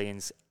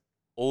Australians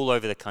all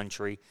over the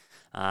country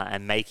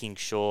and making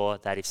sure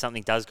that if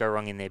something does go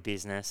wrong in their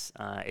business,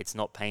 it's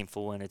not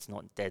painful and it's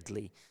not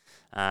deadly.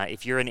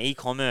 If you're an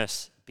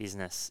e-commerce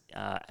business,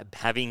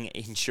 having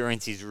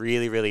insurance is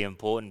really, really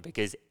important,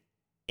 because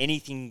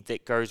anything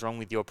that goes wrong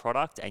with your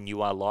product and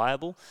you are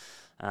liable,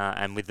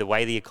 and with the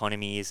way the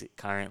economy is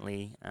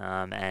currently,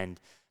 and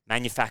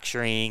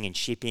manufacturing and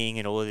shipping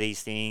and all of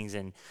these things,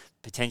 and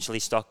potentially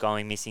stock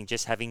going missing,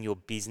 just having your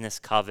business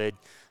covered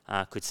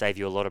could save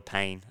you a lot of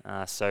pain.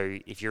 So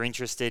if you're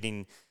interested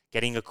in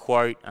getting a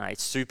quote,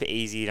 it's super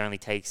easy. It only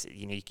takes,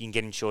 you can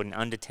get insured in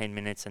under 10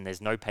 minutes and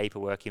there's no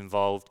paperwork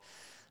involved.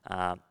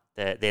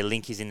 Their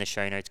link is in the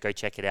show notes. Go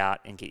check it out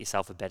and get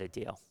yourself a better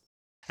deal.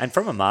 And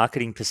from a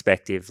marketing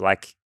perspective,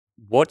 like,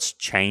 what's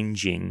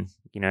changing?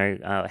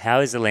 How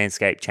is the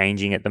landscape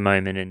changing at the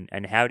moment,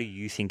 and how do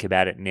you think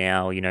about it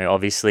now?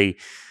 Obviously,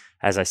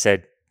 as I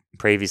said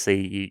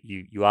previously,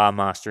 you are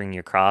mastering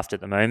your craft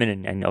at the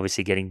moment, and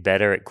obviously getting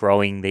better at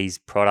growing these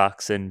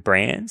products and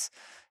brands.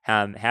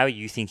 How are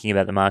you thinking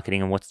about the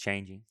marketing and what's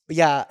changing?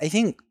 Yeah, I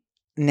think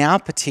now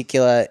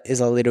particular is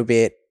a little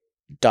bit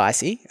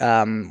dicey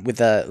with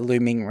the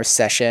looming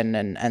recession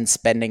and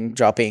spending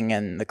dropping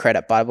and the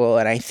credit bubble.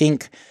 And I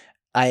think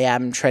I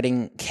am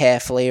treading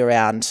carefully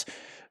around,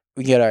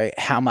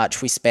 how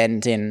much we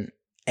spend in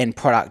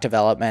product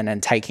development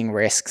and taking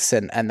risks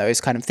and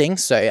those kind of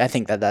things. So I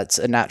think that's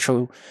a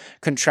natural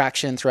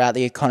contraction throughout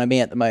the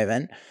economy at the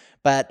moment.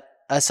 But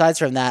aside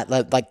from that,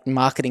 like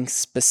marketing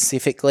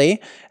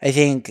specifically, I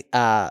think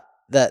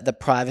the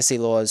privacy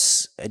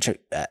laws,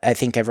 I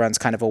think everyone's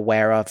kind of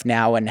aware of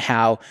now, and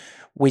how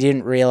we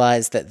didn't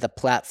realize that the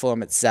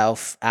platform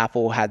itself,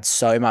 Apple, had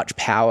so much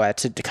power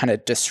to kind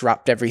of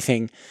disrupt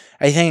everything.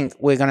 I think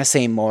we're going to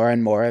see more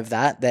and more of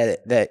that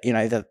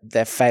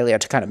their failure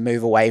to kind of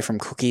move away from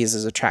cookies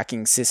as a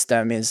tracking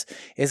system is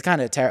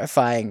kind of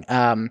terrifying.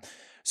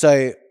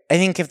 So I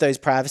think if those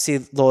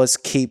privacy laws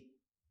keep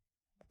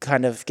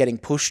kind of getting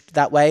pushed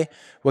that way,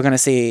 we're going to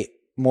see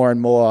more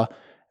and more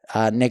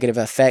negative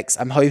effects.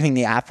 I'm hoping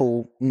the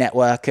Apple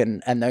network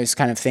and those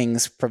kind of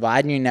things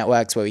provide new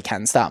networks where we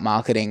can start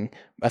marketing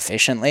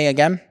efficiently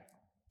again.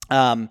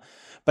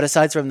 But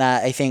aside from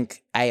that, I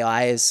think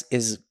AI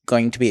is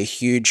going to be a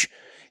huge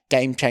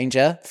game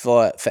changer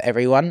for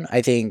everyone.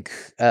 I think,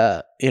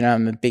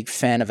 I'm a big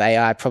fan of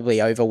AI,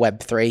 probably over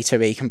Web3, to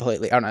be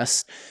completely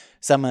honest.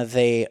 Some of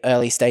the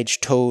early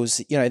stage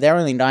tools, they're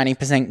only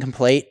 90%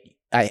 complete,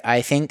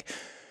 I think,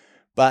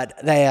 but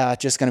they are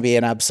just going to be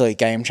an absolute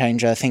game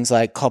changer. Things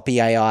like copy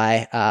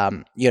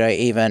AI,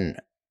 even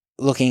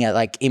looking at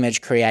like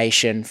image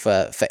creation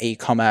for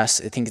e-commerce,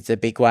 I think it's a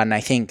big one.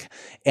 I think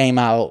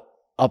email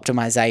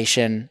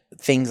optimization,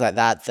 things like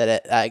that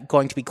are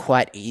going to be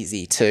quite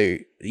easy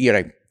to,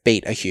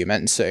 beat a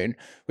human soon,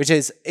 which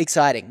is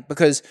exciting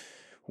because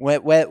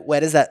where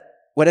does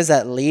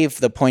that leave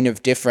the point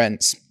of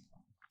difference?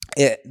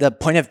 The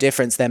point of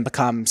difference then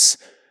becomes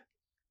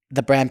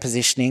the brand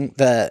positioning,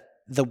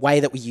 the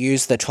way that we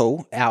use the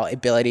tool, our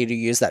ability to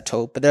use that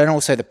tool, but then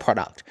also the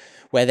product,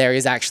 where there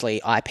is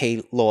actually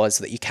IP laws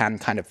that you can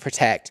kind of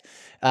protect.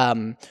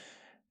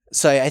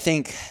 So I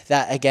think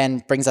that,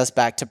 again, brings us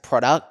back to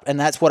product. And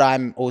that's what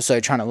I'm also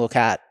trying to look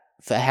at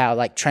for how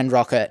like Trend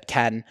Rocket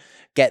can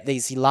get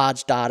these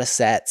large data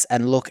sets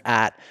and look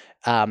at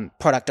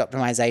product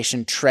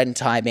optimization, trend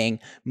timing,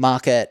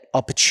 market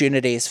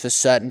opportunities for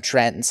certain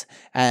trends,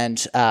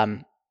 and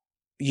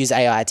use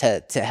AI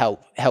to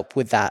help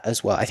with that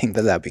as well. I think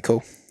that would be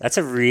cool. That's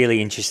a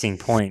really interesting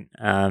point.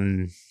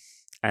 And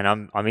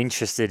I'm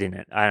interested in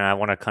it. And I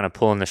want to kind of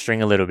pull on the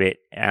string a little bit.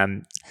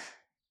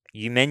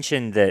 You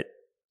mentioned that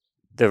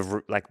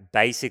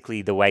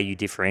basically the way you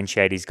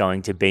differentiate is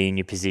going to be in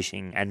your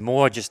positioning, and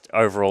more just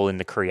overall in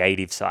the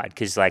creative side,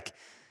 because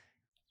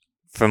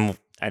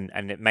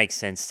and it makes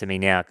sense to me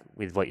now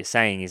with what you're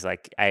saying is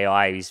like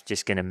AI is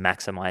just going to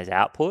maximize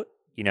output,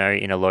 in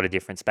a lot of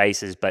different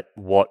spaces, but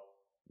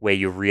where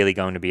you're really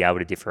going to be able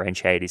to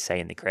differentiate is, say,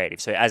 in the creative.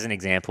 So as an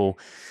example,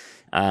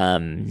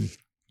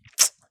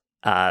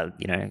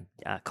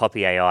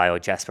 Copy AI or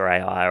Jasper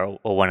AI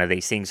or one of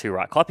these things who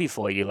write copy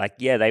for you,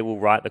 they will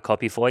write the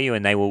copy for you,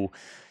 and they will,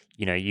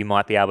 you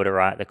might be able to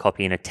write the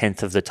copy in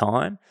 1/10 of the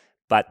time,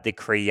 but the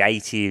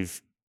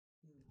creative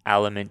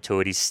element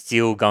to it is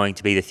still going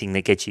to be the thing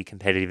that gets you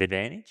competitive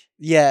advantage.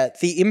 Yeah,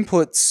 the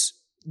inputs,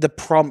 the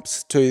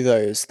prompts to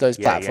those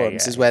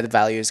platforms is where the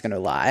value is going to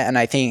lie. And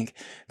I think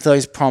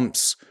those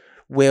prompts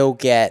will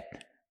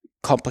get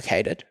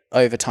complicated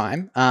over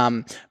time.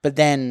 But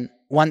then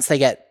once they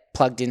get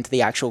plugged into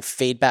the actual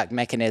feedback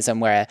mechanism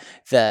where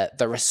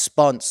the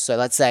response, so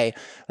let's say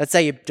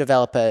you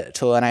develop a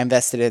tool, and I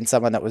invested in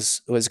someone that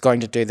was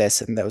going to do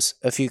this, and there was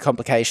a few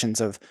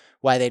complications of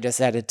why they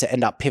decided to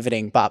end up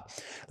pivoting. But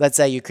let's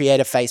say you create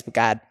a Facebook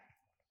ad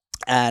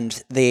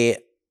and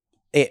it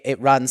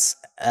runs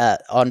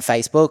on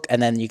Facebook,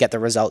 and then you get the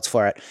results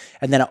for it,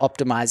 and then it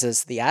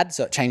optimizes the ad,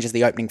 so it changes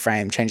the opening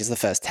frame, changes the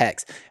first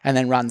text, and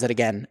then runs it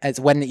again. It's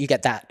when you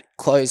get that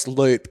closed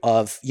loop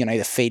of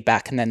the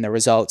feedback and then the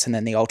results and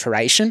then the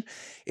alteration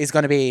is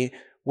going to be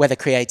where the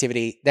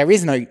creativity. There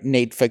is no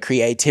need for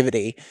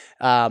creativity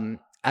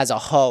as a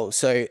whole.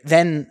 So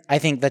then I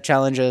think the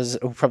challenges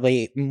will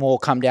probably more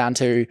come down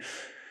to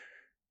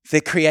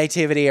the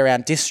creativity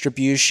around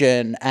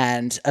distribution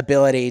and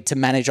ability to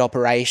manage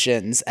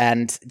operations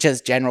and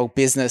just general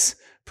business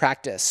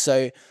practice.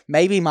 So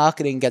maybe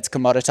marketing gets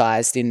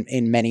commoditized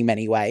in many,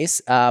 many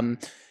ways.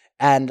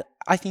 And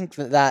I think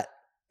that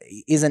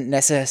isn't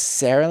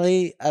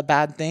necessarily a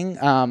bad thing,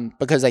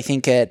 because I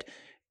think it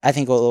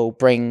will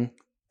bring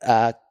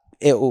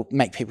it will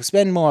make people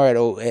spend more.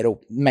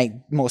 It'll make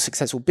more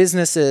successful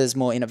businesses.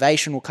 More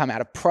innovation will come out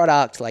of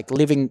product. Like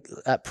living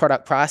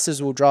product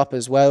prices will drop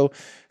as well.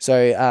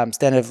 So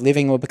standard of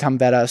living will become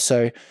better.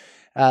 So,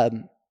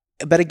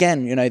 but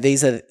again,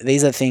 these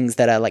are things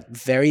that are like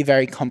very,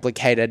 very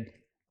complicated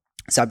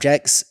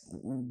subjects.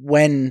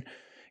 When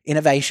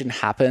innovation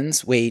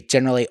happens, we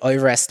generally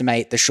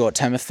overestimate the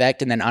short-term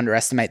effect and then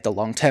underestimate the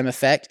long-term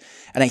effect.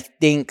 And I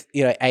think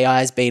AI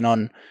has been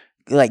on,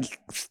 like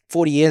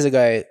 40 years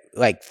ago,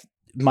 like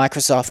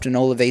Microsoft and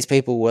all of these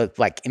people were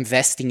like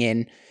investing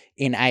in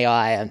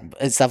AI and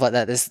stuff like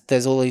that.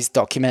 There's all these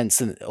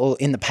documents and all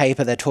in the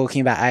paper, they're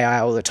talking about AI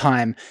all the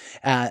time,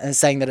 and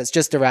saying that it's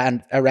just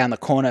around the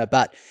corner.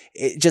 But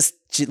just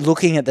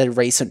looking at the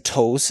recent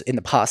tools in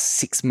the past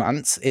 6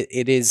 months,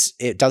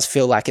 it does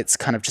feel like it's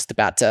kind of just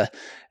about to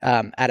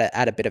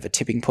at a bit of a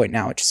tipping point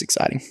now, which is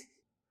exciting.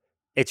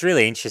 It's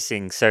really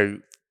interesting. So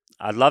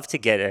I'd love to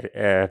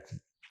get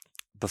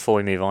before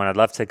we move on, I'd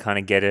love to kind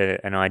of get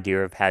an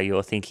idea of how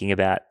you're thinking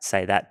about,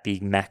 say, that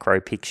big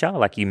macro picture.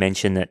 Like you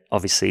mentioned that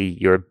obviously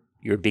you're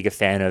a bigger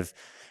fan of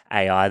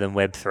AI than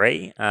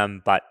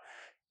Web3. But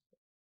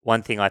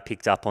one thing I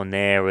picked up on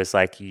there was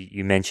like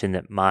you mentioned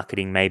that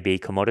marketing may be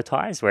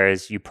commoditized,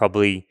 whereas you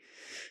probably,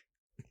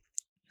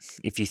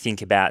 if you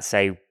think about,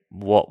 say,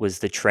 what was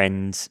the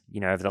trend,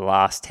 over the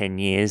last 10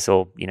 years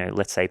or,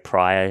 let's say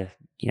prior,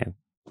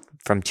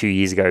 from 2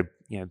 years ago,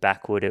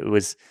 backward,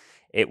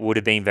 it would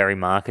have been very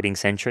marketing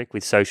centric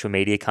with social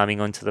media coming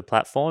onto the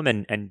platform.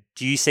 And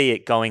do you see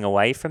it going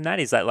away from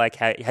that? Is that like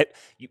how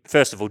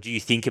first of all, do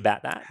you think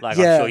about that? Like,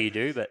 yeah. I'm sure you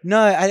do, but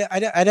no,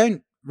 I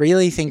don't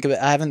really think of it.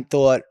 I haven't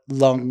thought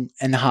long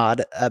and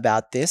hard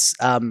about this,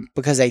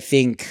 because I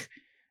think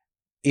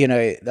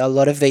a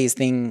lot of these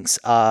things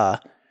are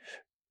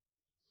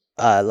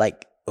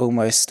like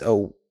almost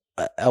a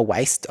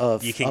waste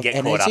of You can of get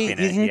energy. caught up in You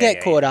it. can Yeah, get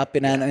yeah, caught yeah. up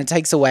in it, and it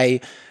takes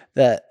away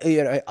the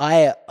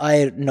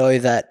I know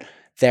that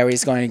there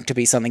is going to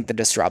be something that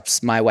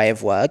disrupts my way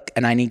of work,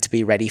 and I need to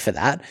be ready for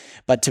that.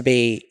 But to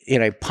be,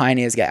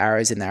 pioneers get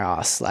arrows in their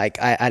ass.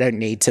 Like I don't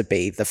need to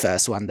be the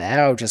first one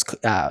there. I'll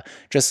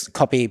just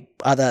copy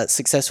other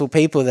successful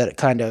people that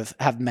kind of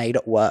have made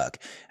it work,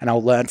 and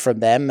I'll learn from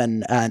them.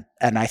 And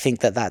I think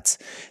that's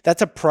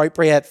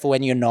appropriate for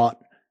when you're not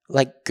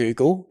like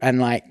Google and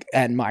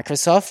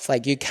Microsoft.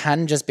 Like you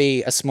can just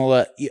be a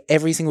smaller.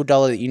 Every single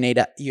dollar that you need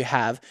to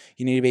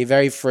be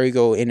very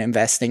frugal in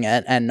investing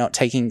it and not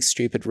taking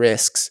stupid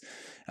risks.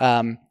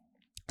 So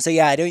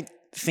yeah, I don't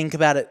think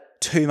about it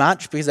too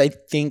much because I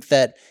think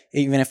that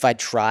even if I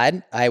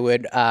tried, I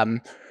would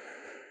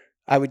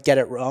get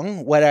it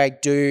wrong. What I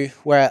do,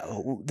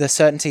 the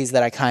certainties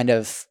that I kind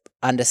of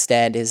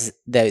understand is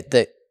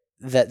that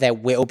there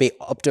will be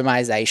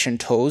optimization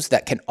tools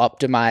that can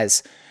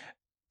optimize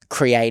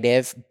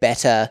creative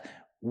better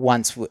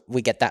once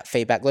we get that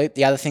feedback loop.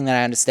 The other thing that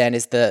I understand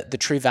is the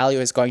true value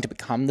is going to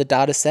become the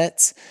data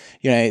sets.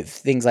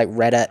 Things like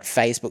Reddit,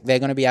 Facebook, they're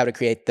going to be able to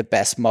create the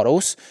best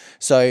models.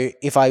 So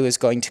if I was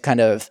going to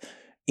kind of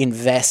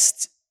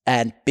invest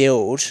and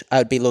build, I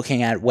would be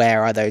looking at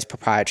where are those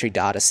proprietary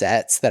data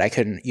sets that I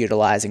can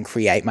utilize and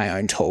create my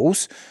own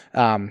tools.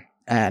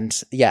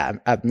 And yeah,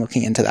 I'm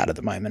looking into that at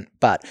the moment.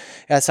 But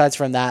aside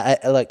from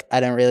that, I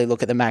don't really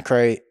look at the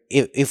macro.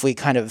 If we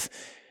kind of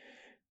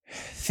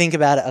think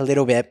about it a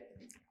little bit,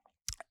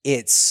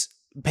 it's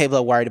people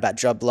are worried about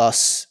job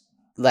loss.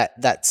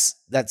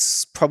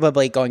 That's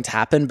probably going to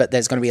happen, but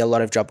there's going to be a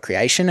lot of job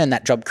creation, and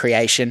that job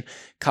creation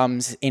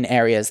comes in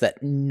areas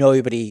that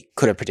nobody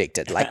could have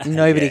predicted. Like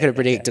nobody could have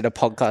predicted a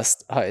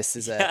podcast host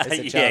as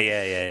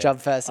a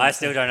job person. I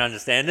still don't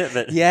understand it,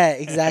 but yeah,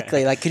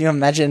 exactly. Like, can you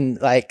imagine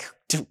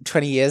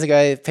 20 years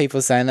ago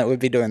people saying that we'd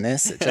be doing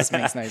this? It just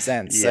makes no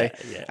sense.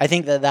 I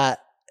think that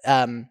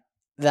and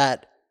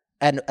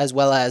as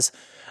well as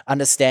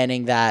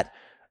understanding that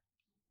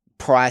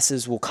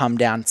prices will come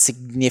down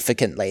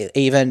significantly.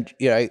 Even,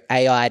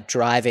 AI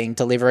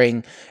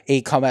delivering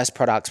e-commerce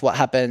products. What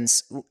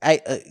happens?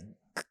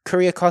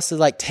 Courier costs is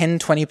like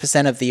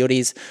 10-20% of the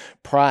Uddy's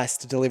price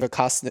to deliver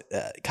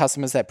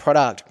customers their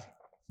product.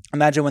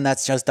 Imagine when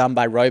that's just done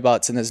by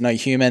robots and there's no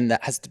human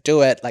that has to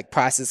do it. Like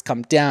prices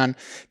come down.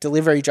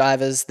 Delivery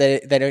drivers, they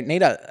don't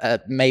need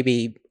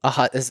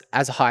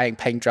as high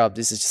paying job.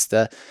 This is just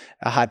a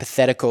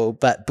hypothetical,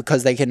 but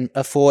because they can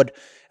afford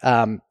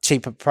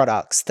cheaper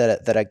products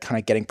that are kind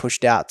of getting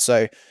pushed out.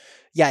 So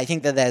yeah, I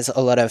think that there's a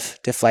lot of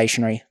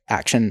deflationary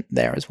action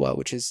there as well,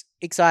 which is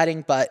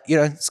exciting, but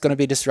it's going to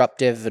be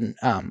disruptive, and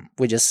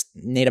we just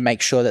need to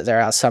make sure that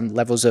there are some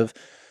levels of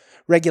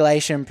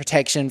regulation,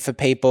 protection for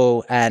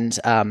people, and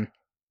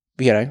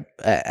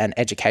and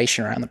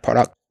education around the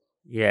product.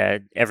 Yeah,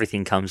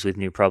 everything comes with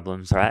new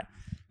problems, right?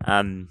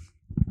 And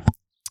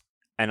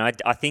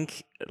I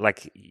think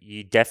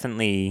you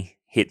definitely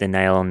hit the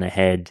nail on the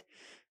head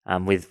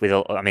with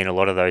a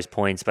lot of those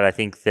points. But I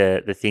think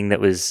the thing that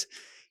was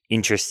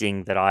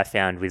interesting that I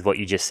found with what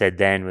you just said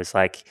then was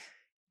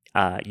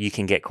you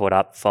can get caught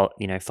up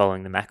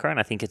following the macro, and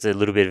I think it's a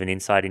little bit of an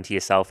insight into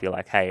yourself. You're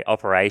like, hey,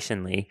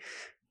 operationally,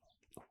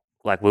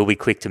 we'll be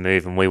quick to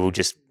move, and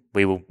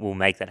we'll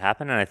make that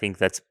happen. And I think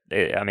that's,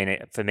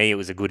 for me, it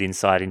was a good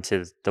insight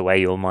into the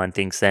way your mind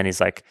thinks then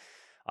is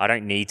I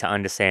don't need to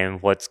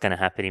understand what's going to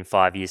happen in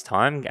 5 years'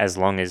 time, as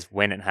long as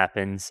when it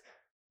happens,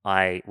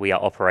 we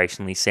are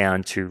operationally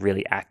sound to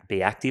really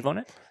be active on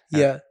it.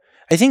 Yeah.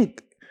 I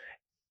think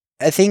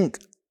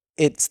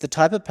it's the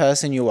type of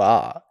person you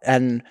are,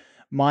 and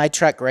my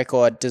track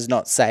record does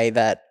not say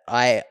that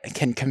I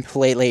can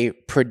completely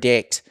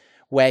predict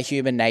where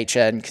human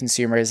nature and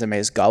consumerism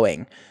is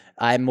going.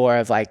 I'm more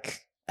of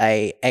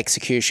a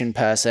execution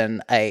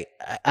person.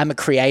 I'm a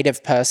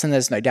creative person.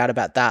 There's no doubt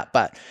about that.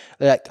 But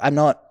I'm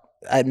not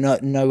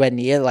nowhere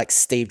near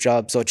Steve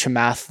Jobs or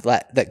Chamath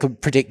that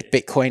could predict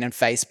Bitcoin and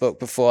Facebook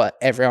before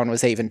everyone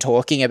was even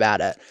talking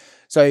about it.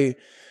 So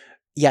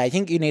yeah, I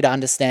think you need to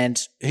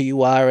understand who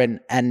you are and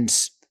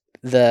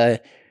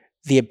the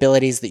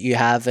abilities that you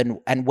have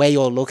and where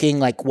you're looking,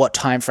 what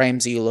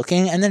timeframes are you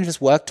looking, and then just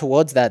work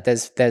towards that.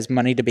 There's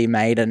money to be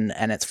made,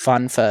 and it's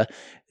fun for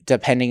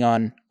depending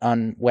on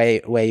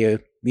where your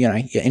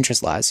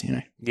interest lies.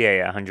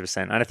 Yeah,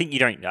 100%. And I think you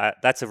don't.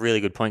 That's a really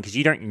good point, because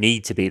you don't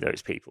need to be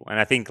those people. And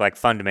I think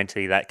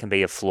fundamentally that can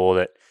be a flaw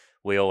that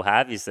we all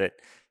have, is that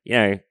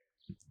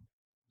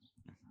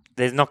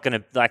there's not going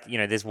to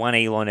there's one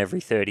Elon every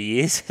 30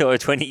 years or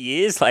 20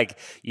 years.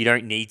 You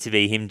don't need to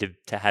be him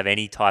to have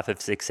any type of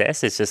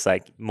success. It's just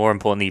more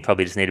importantly, you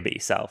probably just need to be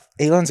yourself.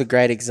 Elon's a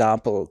great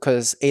example,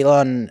 because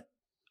Elon,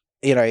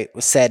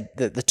 said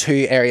that the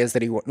two areas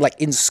that he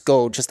in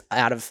school, just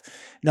out of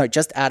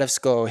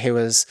school, he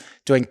was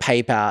doing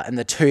PayPal, and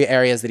the two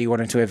areas that he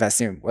wanted to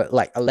invest in were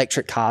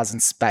electric cars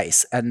and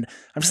space. And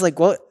I'm just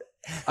what?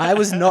 I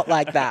was not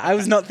like that. I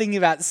was not thinking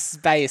about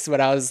space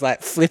when I was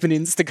like flipping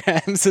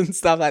Instagrams and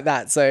stuff like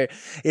that. So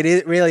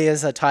really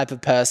is a type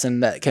of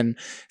person that can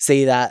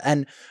see that.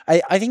 And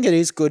I think it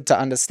is good to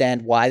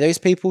understand why those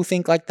people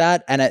think like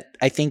that. And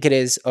I think it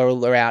is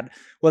all around,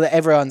 well,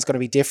 everyone's going to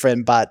be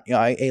different, but you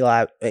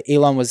know,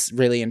 Elon was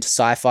really into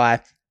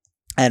sci-fi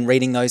and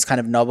reading those kind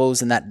of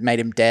novels, and that made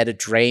him dare to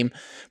dream.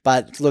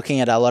 But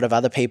looking at a lot of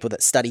other people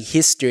that study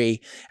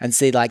history and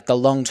see like the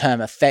long-term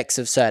effects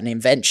of certain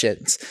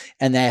inventions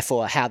and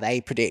therefore how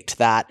they predict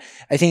that,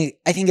 I think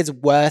it's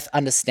worth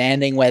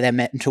understanding where their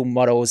mental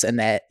models and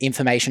their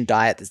information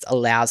diet that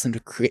allows them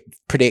to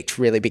predict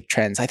really big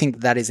trends. I think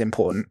that is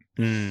important.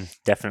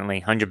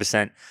 Definitely,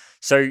 100%.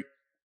 So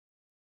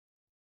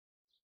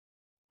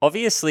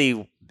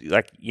obviously,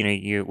 like, you know,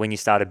 you when you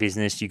start a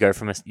business, you go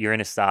from you're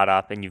in a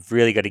startup and you've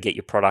really got to get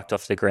your product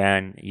off the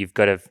ground. You've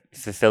got to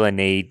fulfill a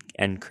need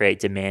and create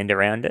demand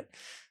around it.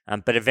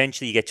 But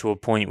eventually you get to a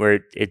point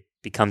where it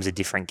becomes a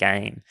different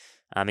game.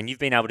 And you've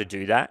been able to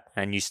do that,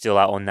 and you still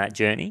are on that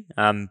journey.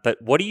 But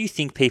what do you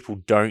think people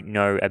don't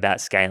know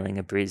about scaling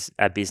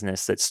a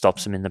business that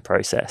stops them in the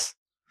process?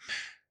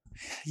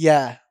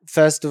 Yeah.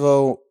 First of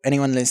all,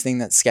 anyone listening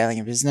that's scaling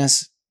a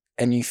business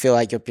and you feel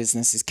like your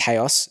business is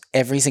chaos,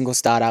 every single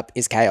startup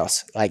is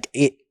chaos. Like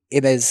it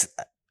is,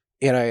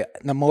 you know,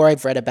 the more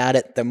I've read about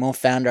it, the more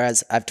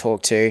founders I've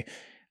talked to,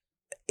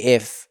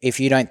 if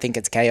you don't think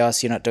it's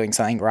chaos, you're not doing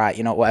something right.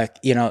 You're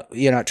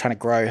not trying to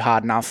grow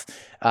hard enough,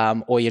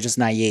 or you're just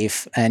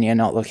naive and you're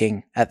not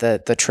looking at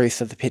the truth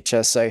of the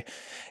picture. So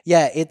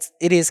yeah, it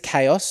is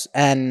chaos,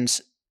 and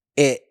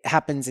it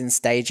happens in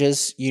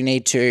stages. You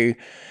need to,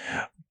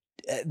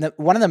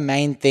 one of the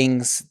main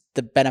things,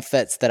 the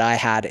benefits that I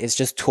had is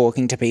just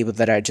talking to people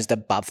that are just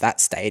above that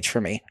stage for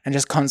me and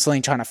just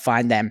constantly trying to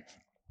find them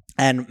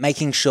and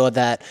making sure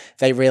that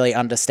they really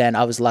understand.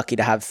 I was lucky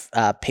to have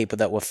people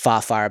that were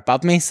far, far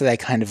above me, so they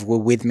kind of were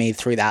with me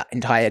through that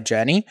entire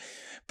journey.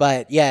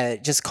 But yeah,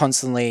 just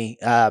constantly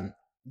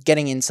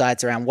getting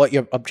insights around what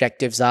your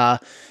objectives are,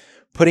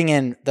 putting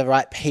in the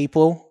right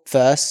people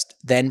first,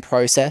 then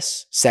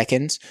process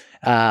second,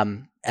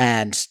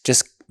 and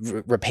just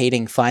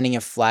repeating, finding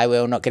a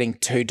flywheel, not getting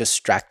too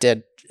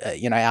distracted.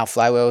 Our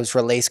flywheels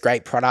release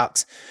great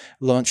products,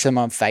 launch them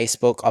on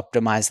Facebook,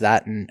 optimize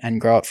that,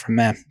 and grow it from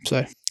there.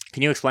 So,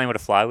 can you explain what a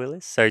flywheel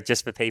is? So,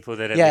 just for people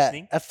that are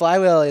listening, a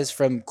flywheel is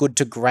from Good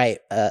to Great,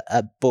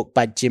 a book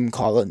by Jim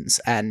Collins,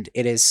 and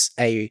it is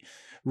a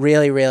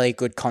really, really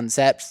good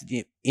concept.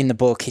 In the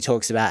book, he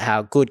talks about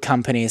how good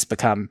companies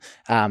become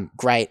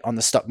great on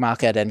the stock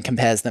market and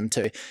compares them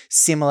to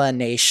similar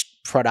niche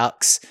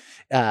products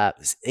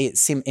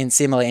in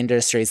similar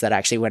industries that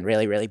actually went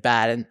really, really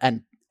bad.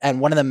 And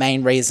one of the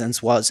main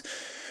reasons was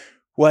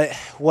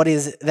what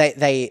is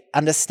they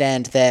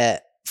understand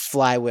their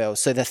flywheel.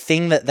 So the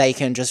thing that they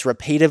can just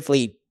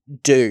repeatedly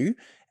do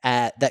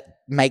that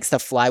makes the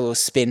flywheel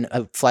spin.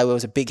 A flywheel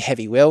is a big,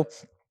 heavy wheel.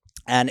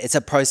 And it's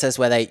a process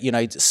where they,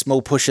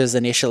 small pushes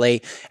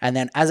initially, and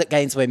then as it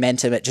gains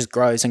momentum, it just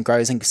grows and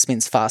grows and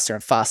spins faster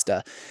and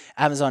faster.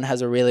 Amazon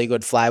has a really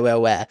good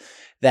flywheel where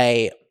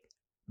they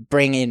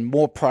bring in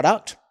more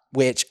product,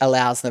 which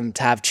allows them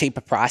to have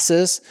cheaper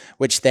prices,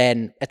 which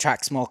then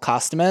attracts more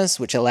customers,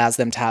 which allows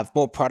them to have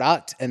more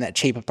product and at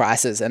cheaper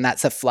prices. And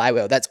that's a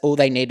flywheel. That's all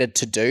they needed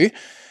to do.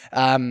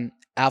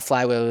 Our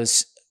flywheel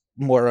is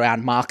more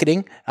around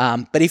marketing.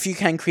 But if you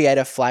can create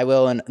a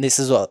flywheel, and this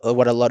is what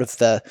a lot of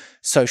the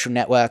social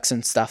networks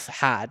and stuff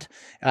had,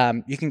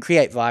 you can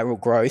create viral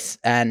growth,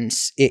 and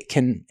it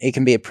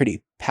can be a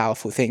pretty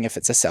powerful thing if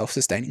it's a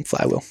self-sustaining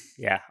flywheel.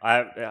 Yeah,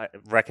 I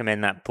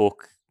recommend that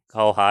book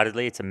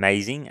wholeheartedly. It's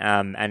amazing.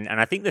 And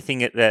I think the thing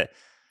that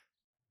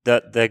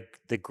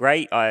the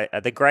great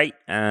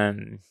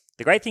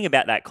thing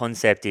about that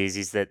concept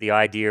is that the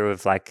idea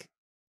of like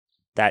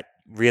that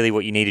really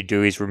what you need to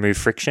do is remove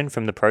friction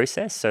from the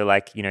process. So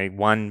like,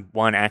 one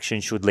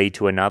action should lead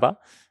to another,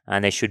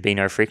 and there should be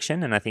no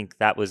friction. And I think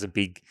that was a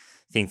big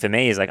thing for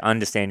me, is like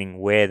understanding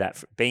where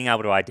being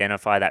able to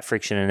identify that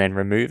friction and then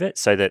remove it,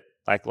 so that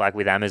like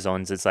with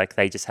Amazon's, it's like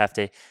they just have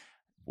to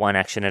one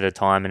action at a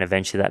time, and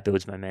eventually that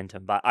builds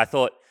momentum. But I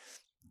thought,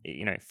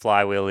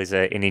 flywheel is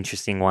an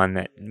interesting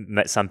one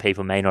that some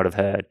people may not have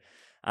heard.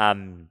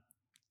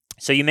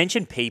 So you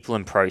mentioned people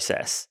and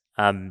process.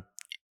 Can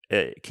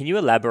you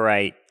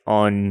elaborate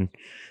on,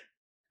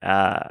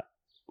 because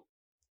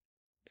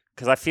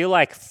I feel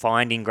like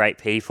finding great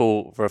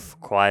people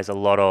requires a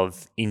lot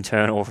of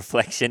internal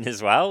reflection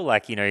as well.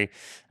 Like,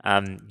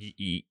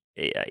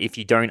 if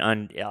you don't,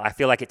 I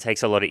feel like it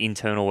takes a lot of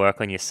internal work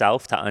on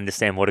yourself to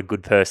understand what a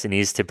good person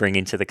is to bring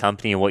into the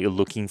company and what you're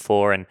looking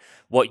for and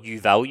what you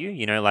value.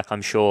 Like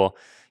I'm sure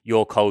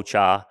your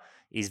culture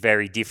is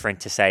very different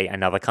to, say,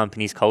 another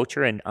company's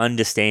culture, and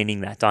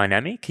understanding that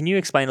dynamic. Can you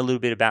explain a little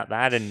bit about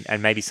that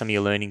and maybe some of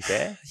your learnings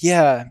there?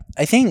 Yeah,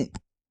 I think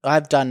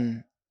I've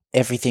done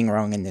everything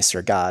wrong in this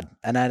regard.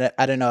 And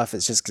I don't know if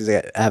it's just because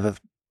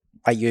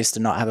I used to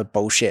not have a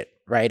bullshit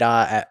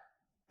radar.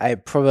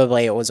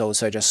 It was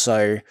also just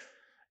so,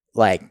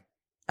 like,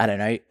 I don't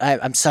know.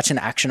 I'm such an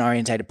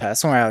action-orientated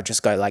person where I'll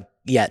just go like,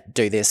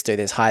 do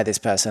this, hire this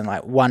person.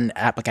 Like one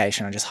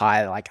application, I just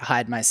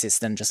hired my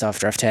assistant just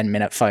after a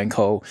 10-minute phone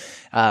call,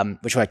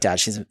 which worked out.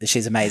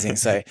 She's amazing.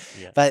 So,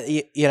 Yeah. but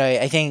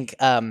I think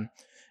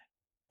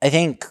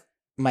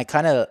my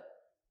kind of,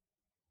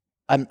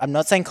 I'm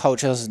not saying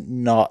culture is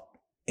not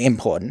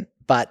important,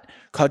 but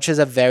culture is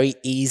a very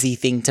easy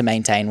thing to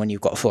maintain when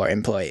you've got 4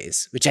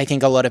 employees, which I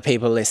think a lot of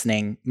people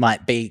listening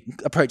might be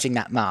approaching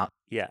that mark.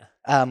 Yeah.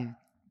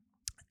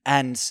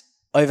 And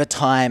over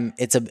time,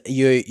 it's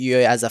you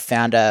as a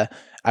founder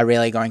are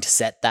really going to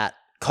set that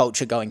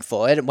culture going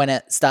forward. When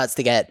it starts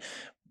to get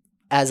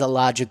as a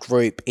larger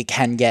group, it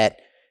can get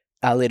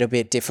a little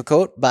bit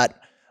difficult, but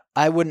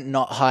I wouldn't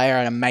not hire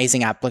an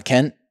amazing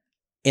applicant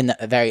in the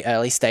very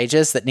early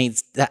stages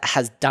that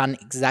has done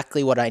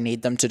exactly what I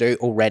need them to do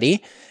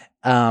already,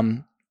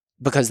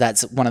 because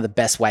that's one of the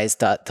best ways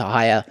to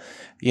hire.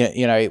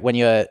 When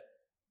you're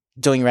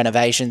doing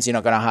renovations, you're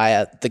not going to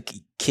hire the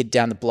kid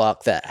down the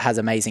block that has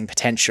amazing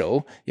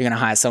potential. You're going to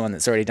hire someone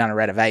that's already done a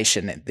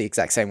renovation the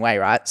exact same way,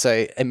 right?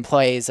 So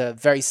employees are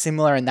very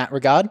similar in that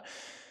regard.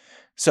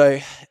 So,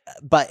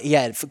 but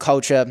yeah, for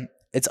culture,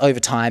 it's over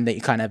time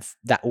that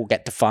that will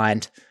get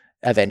defined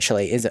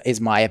eventually, is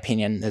my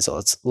opinion. There's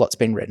lots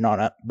been written on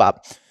it.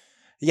 But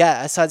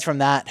yeah, aside from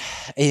that,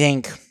 I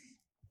think,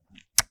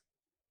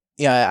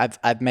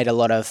 I've made a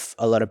lot of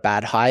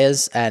bad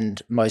hires,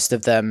 and most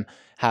of them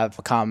have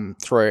come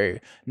through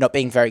not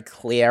being very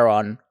clear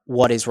on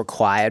what is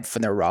required for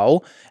the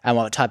role and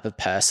what type of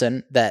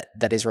person that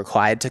is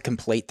required to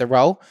complete the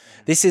role.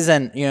 This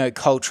isn't,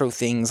 cultural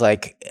things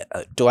like,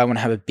 do I want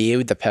to have a beer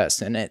with the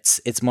person?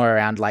 It's more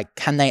around like,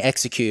 can they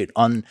execute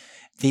on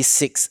this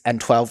 6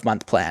 and 12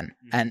 month plan?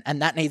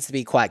 And that needs to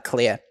be quite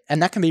clear.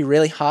 And that can be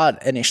really hard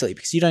initially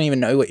because you don't even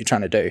know what you're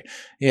trying to do.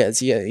 Yeah,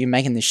 you're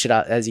making this shit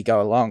up as you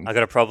go along. I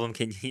got a problem.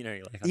 Can I'm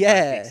trying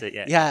to fix it.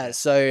 Yeah.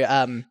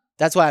 So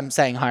that's why I'm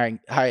saying hire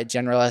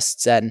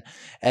generalists,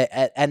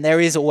 and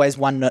there is always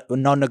one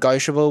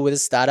non-negotiable with a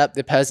startup.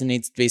 The person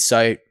needs to be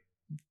so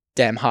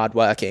damn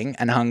hardworking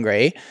and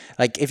hungry.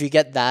 Like if you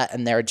get that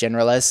and they're a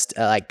generalist,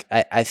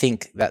 I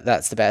think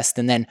that's the best.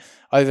 And then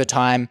over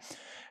time,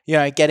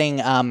 getting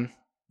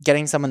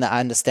someone that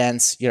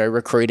understands,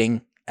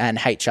 recruiting and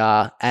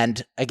HR.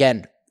 And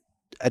again,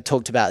 I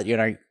talked about,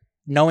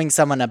 knowing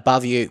someone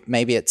above you,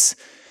 maybe it's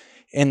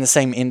in the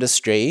same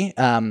industry,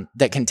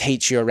 that can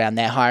teach you around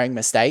their hiring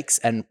mistakes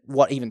and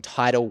what even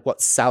title,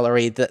 what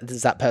salary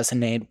does that person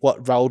need,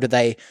 what role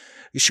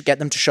you should get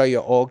them to show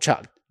your org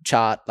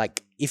chart.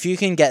 Like if you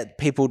can get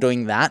people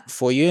doing that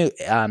for you,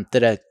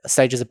 that are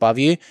stages above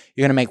you,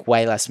 you're going to make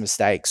way less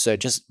mistakes. So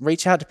just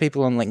reach out to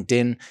people on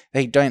LinkedIn.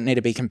 They don't need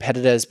to be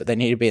competitors, but they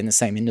need to be in the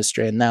same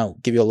industry, and they'll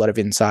give you a lot of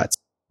insights.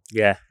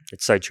 Yeah,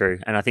 it's so true.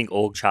 And I think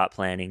org chart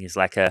planning is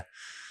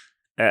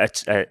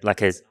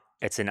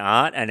it's an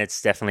art, and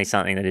it's definitely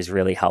something that is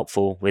really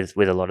helpful with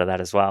a lot of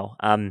that as well.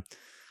 I'm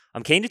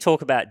keen to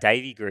talk about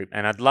Davie Group,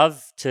 and I'd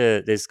love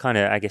to. There's kind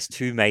of, I guess,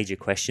 2 major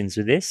questions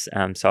with this,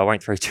 so I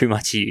won't throw too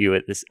much at you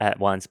at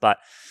once. But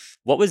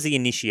what was the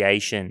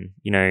initiation,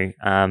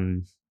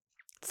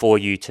 for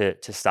you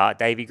to start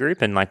Davie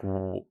Group, and like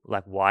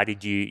why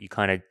did you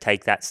kind of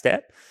take that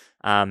step?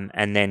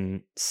 And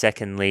then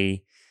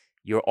secondly,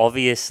 you're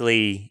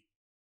obviously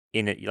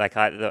in it. Like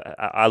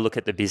I look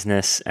at the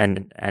business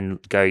and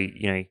go,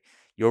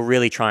 you're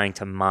really trying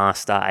to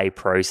master a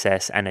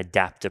process and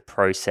adapt a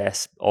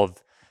process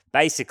of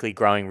basically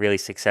growing really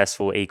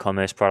successful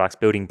e-commerce products,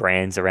 building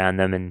brands around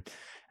them,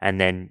 and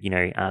then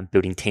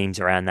building teams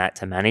around that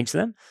to manage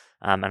them.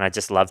 And I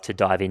just love to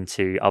dive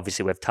into.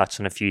 Obviously, we've touched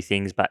on a few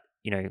things, but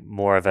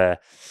more of a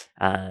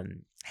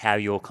how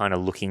you're kind of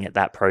looking at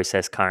that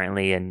process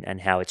currently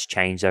and how it's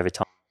changed over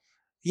time.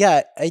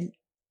 Yeah,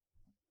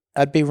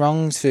 I'd be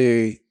wrong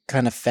to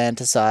kind of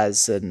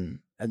fantasize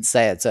and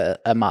say it's a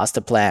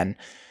master plan.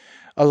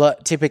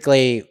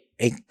 Typically,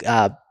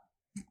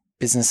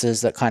 businesses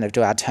that kind of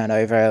do our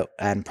turnover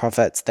and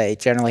profits, they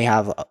generally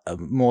have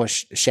more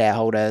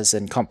shareholders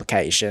and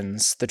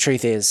complications. The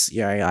truth is,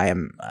 I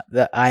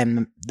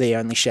am the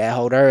only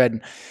shareholder,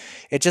 and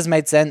it just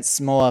made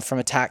sense more from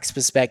a tax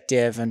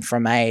perspective and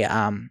from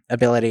a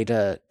ability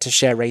to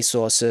share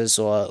resources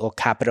or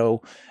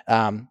capital,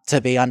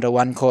 to be under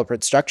one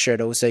corporate structure.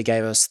 It also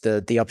gave us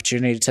the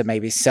opportunity to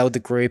maybe sell the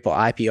group or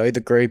IPO the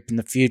group in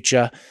the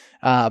future.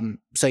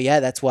 So yeah,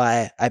 that's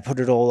why I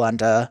put it all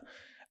under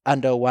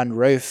one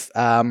roof.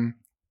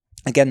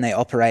 Again, they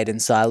operate in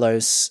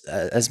silos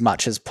as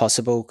much as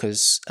possible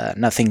because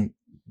nothing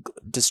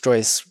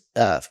destroys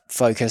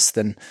focus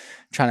than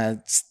trying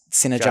to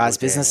synergize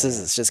businesses.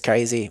 Yeah. It's just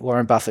crazy.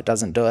 Warren Buffett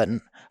doesn't do it,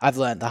 and I've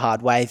learned the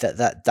hard way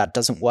that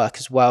doesn't work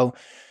as well.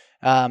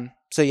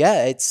 So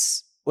yeah,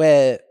 it's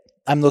where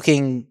I'm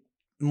looking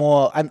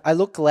more. I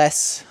look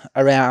less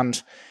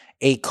around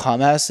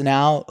e-commerce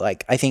now.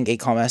 Like I think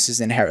e-commerce is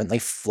inherently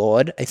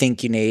flawed. I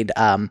think you need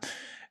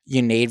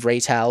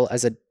retail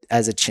as a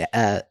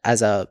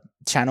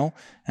channel.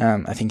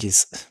 I think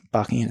he's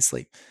barking in his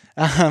sleep.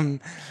 So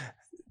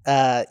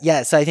I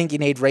think you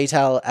need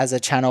retail as a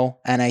channel,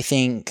 and I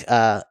think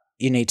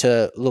you need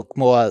to look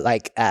more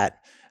like at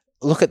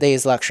look at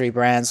these luxury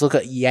brands, look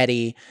at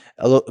Yeti,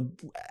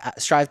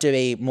 strive to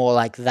be more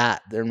like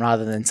that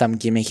rather than some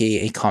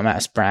gimmicky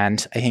e-commerce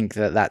brand. I think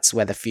that's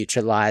where the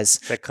future lies.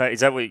 Is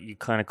that what you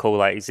kind of call,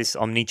 like, is this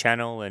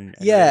omni-channel and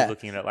Yeah, really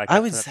looking at it like I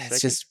that would from that say it's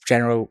perspective? just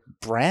general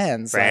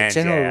brands, like Brands,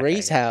 general yeah, okay, yeah.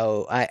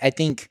 retail. I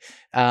think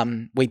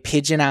we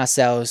pigeon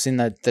ourselves in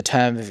the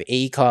term of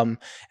e-com,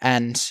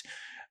 and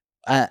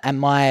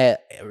the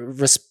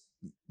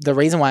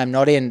reason why I'm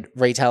not in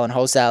retail and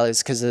wholesale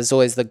is because there's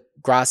always the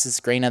grass is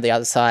greener the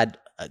other side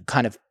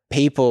kind of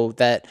people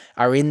that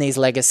are in these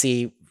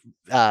legacy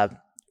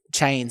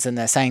chains, and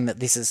they're saying that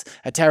this is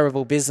a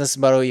terrible business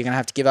model. You're going to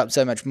have to give up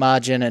so much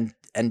margin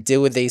and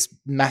deal with these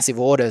massive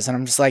orders. And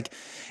I'm just like,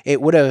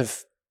 it would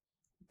have,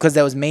 because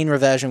there was mean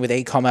reversion with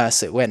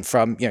e-commerce. It went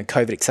from,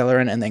 COVID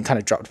accelerant and then kind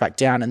of dropped back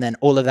down. And then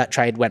all of that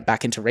trade went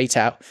back into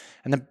retail.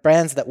 And the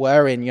brands that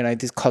were in,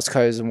 these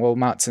Costco's and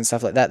Walmarts and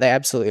stuff like that, they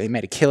absolutely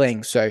made a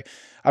killing. So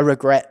I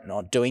regret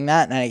not doing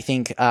that. And I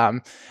think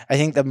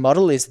the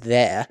model is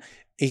there.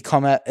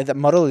 E-commerce, the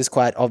model is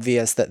quite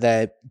obvious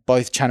that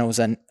both channels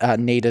are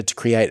needed to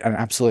create an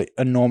absolute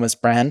enormous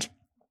brand.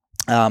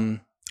 And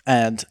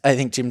I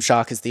think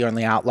Gymshark is the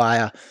only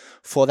outlier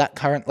for that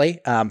currently.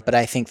 But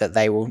I think that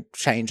they will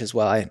change as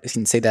well. I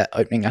can see that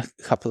opening a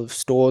couple of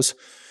stores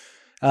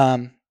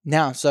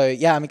now. So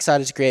yeah, I'm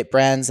excited to create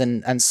brands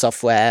and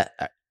software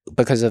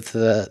because of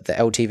the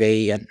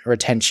LTV and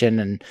retention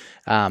and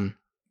our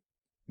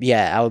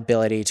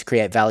ability to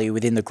create value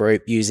within the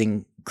group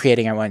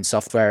creating our own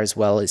software as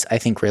well is, I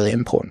think, really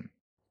important.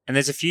 And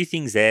there's a few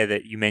things there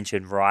that you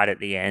mentioned right at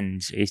the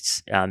end.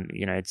 It's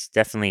it's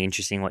definitely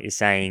interesting what you're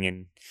saying,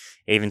 and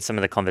even some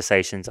of the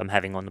conversations I'm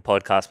having on the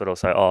podcast, but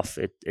also off.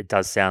 It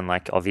does sound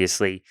like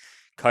obviously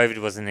COVID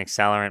was an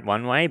accelerant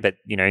one way, but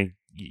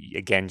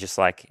again, just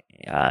like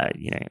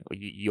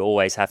you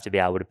always have to be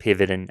able to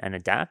pivot and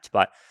adapt.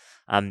 But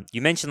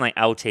you mentioned like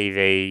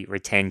LTV,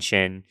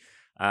 retention.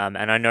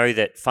 And I know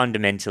that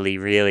fundamentally,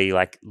 really,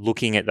 like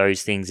looking at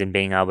those things and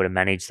being able to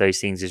manage those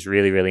things is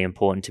really, really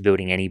important to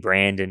building any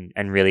brand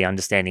and really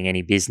understanding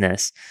any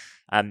business.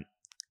 And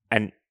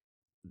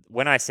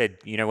when I said,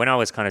 when I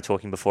was kind of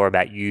talking before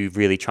about you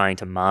really trying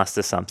to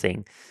master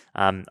something,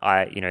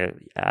 I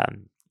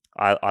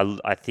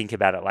think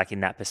about it like in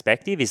that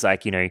perspective is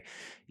like,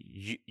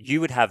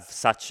 you would have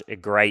such a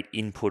great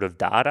input of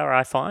data,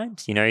 I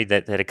find,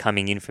 that are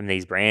coming in from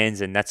these brands.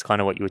 And that's kind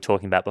of what you were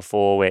talking about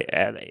before where,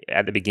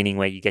 at the beginning,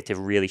 where you get to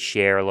really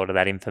share a lot of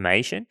that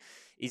information.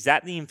 Is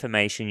that the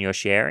information you're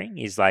sharing?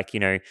 Is like,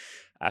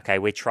 okay,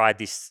 we tried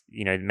this,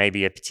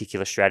 maybe a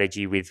particular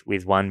strategy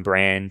with one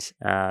brand,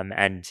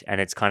 and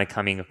it's kind of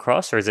coming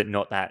across, or is it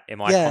not that?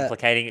 Am I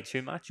complicating it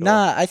too much?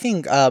 No, I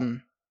think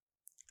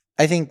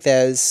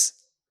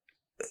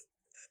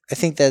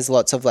there's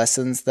lots of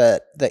lessons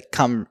that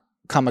come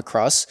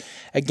across.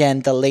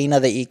 Again, the leaner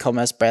the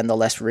e-commerce brand, the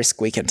less risk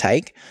we can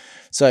take.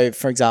 So,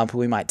 for example,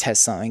 we might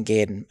test something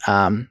in,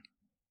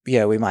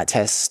 we might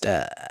test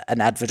an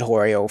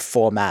advertorial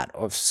format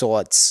of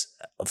sorts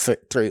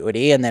through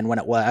Udi, and then when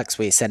it works,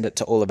 we send it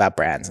to all of our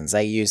brands and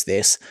say, use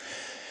this.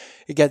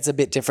 It gets a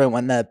bit different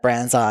when the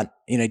brands aren't,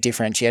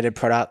 differentiated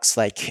products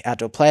like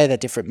Outdoor Play. They're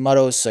different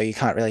models, so you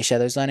can't really share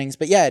those learnings.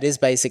 But yeah, it is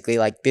basically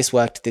like this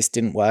worked, this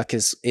didn't work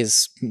is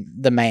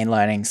the main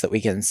learnings that we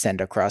can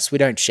send across. We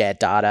don't share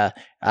data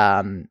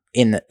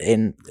in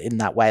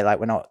that way. Like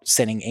we're not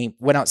sending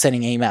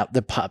email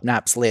the pub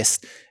naps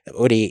list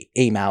Udi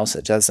emails.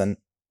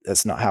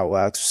 That's not how it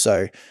works.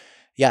 So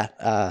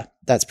yeah,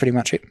 that's pretty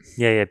much it.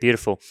 Yeah,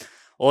 beautiful.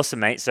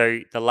 Awesome, mate. So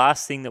the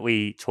last thing that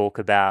we talk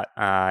about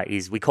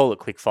is we call it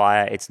quick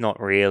fire. It's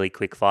not really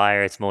quick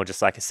fire. It's more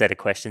just like a set of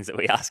questions that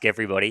we ask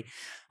everybody.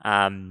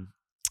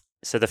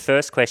 So the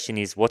first question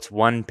is, what's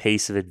one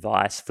piece of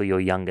advice for your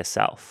younger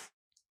self?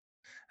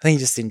 I think you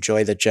just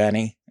enjoy the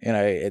journey.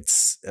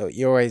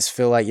 You always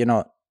feel like you're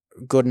not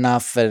good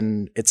enough,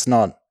 and it's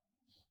not,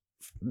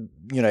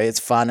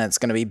 it's fun. And it's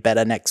going to be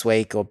better next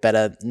week or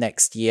better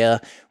next year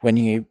when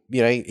you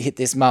hit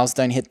this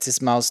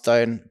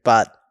milestone.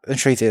 But the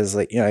truth is,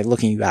 like,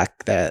 looking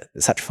back, they're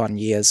such fun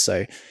years.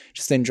 So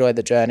just enjoy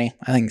the journey.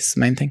 I think it's the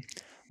main thing.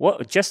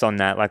 What, just on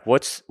that, like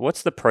what's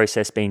the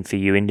process been for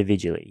you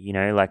individually,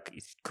 like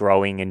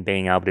growing and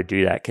being able to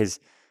do that? Because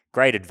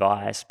great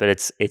advice, but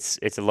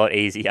it's a lot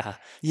easier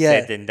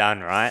said than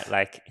done, right?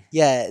 Like,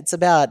 yeah, it's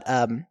about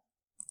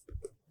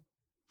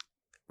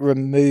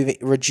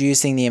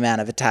reducing the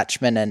amount of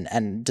attachment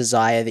and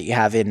desire that you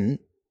have in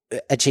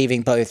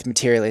achieving both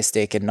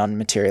materialistic and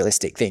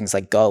non-materialistic things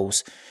like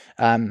goals.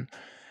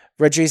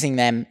 Reducing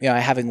them,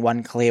 having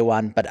one clear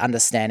one, but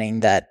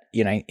understanding that,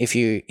 if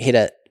you hit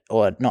it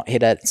or not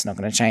hit it, it's not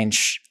going to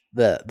change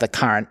the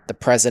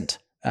present.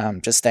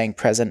 Just staying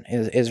present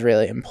is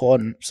really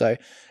important. So,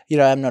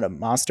 I'm not a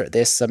master at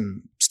this.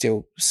 I'm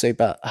still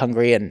super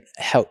hungry and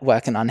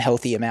work an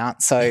unhealthy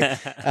amount. So,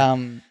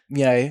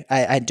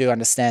 I do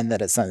understand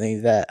that it's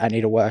something that I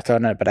need to work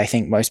on it, but I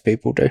think most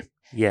people do.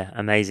 Yeah,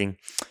 amazing.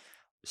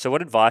 So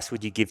what advice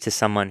would you give to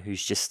someone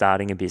who's just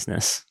starting a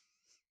business?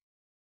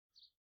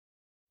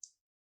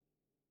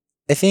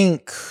 I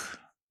think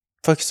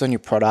focus on your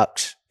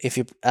product. If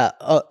you, I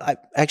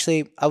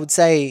would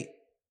say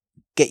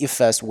get your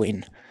first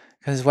win,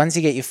 because once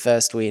you get your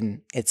first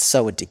win, it's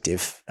so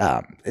addictive.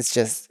 It's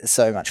just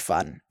so much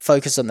fun.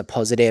 Focus on the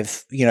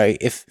positive.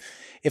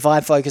 If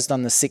I focused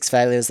on the 6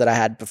 failures that I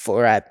had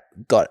before I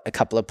got a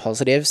couple of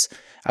positives,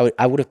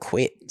 I would have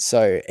quit.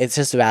 So it's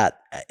just about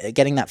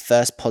getting that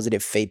first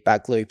positive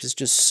feedback loop is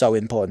just so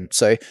important.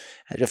 So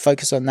to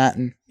focus on that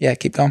and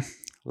keep going.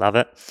 Love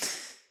it.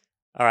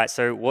 All right.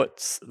 So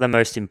what's the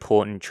most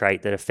important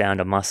trait that a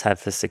founder must have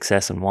for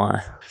success and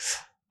why?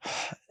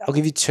 I'll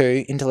give you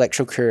 2.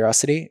 Intellectual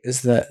curiosity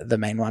is the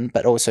main one,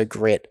 but also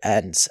grit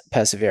and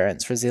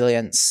perseverance,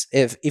 resilience.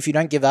 If you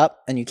don't give up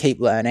and you keep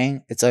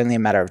learning, it's only a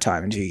matter of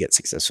time until you get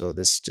successful.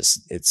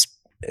 It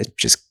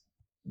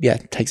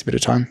takes a bit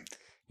of time.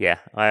 Yeah,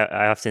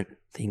 I often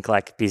think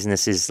like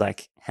business is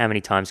like, how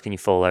many times can you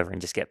fall over and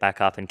just get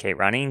back up and keep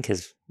running?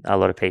 Because a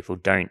lot of people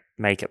don't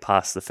make it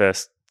past the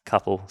first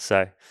couple.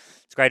 So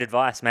it's great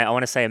advice, mate. I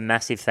want to say a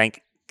massive I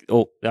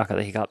got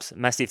the hiccups.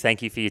 Massive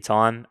thank you for your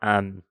time.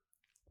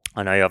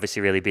 I know you're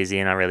obviously really busy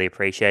and I really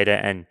appreciate it.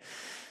 And,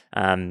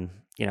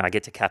 I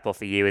get to cap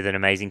off a year with an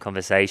amazing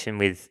conversation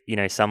with,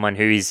 someone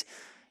who is,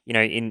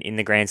 in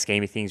the grand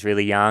scheme of things,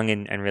 really young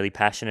and really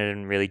passionate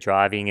and really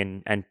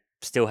driving and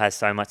still has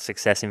so much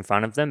success in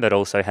front of them, but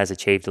also has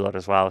achieved a lot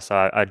as well.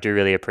 So I do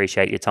really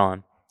appreciate your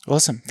time.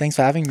 Awesome. Thanks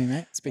for having me,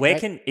 mate. It's been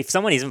great. If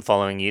someone isn't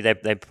following you,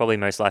 they probably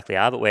most likely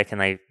are, but where can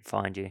they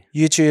find you?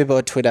 YouTube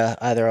or Twitter,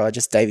 either or,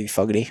 just Davie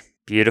Fogarty.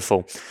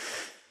 Beautiful.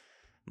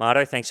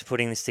 Marto, thanks for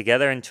putting this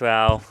together. And to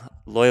our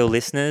loyal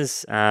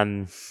listeners,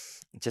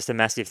 just a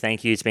massive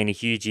thank you. It's been a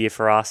huge year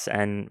for us,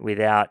 and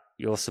without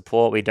your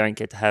support, we don't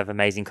get to have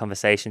amazing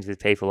conversations with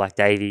people like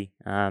Davie.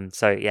 A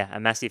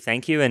massive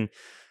thank you, and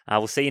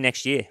we'll see you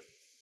next year.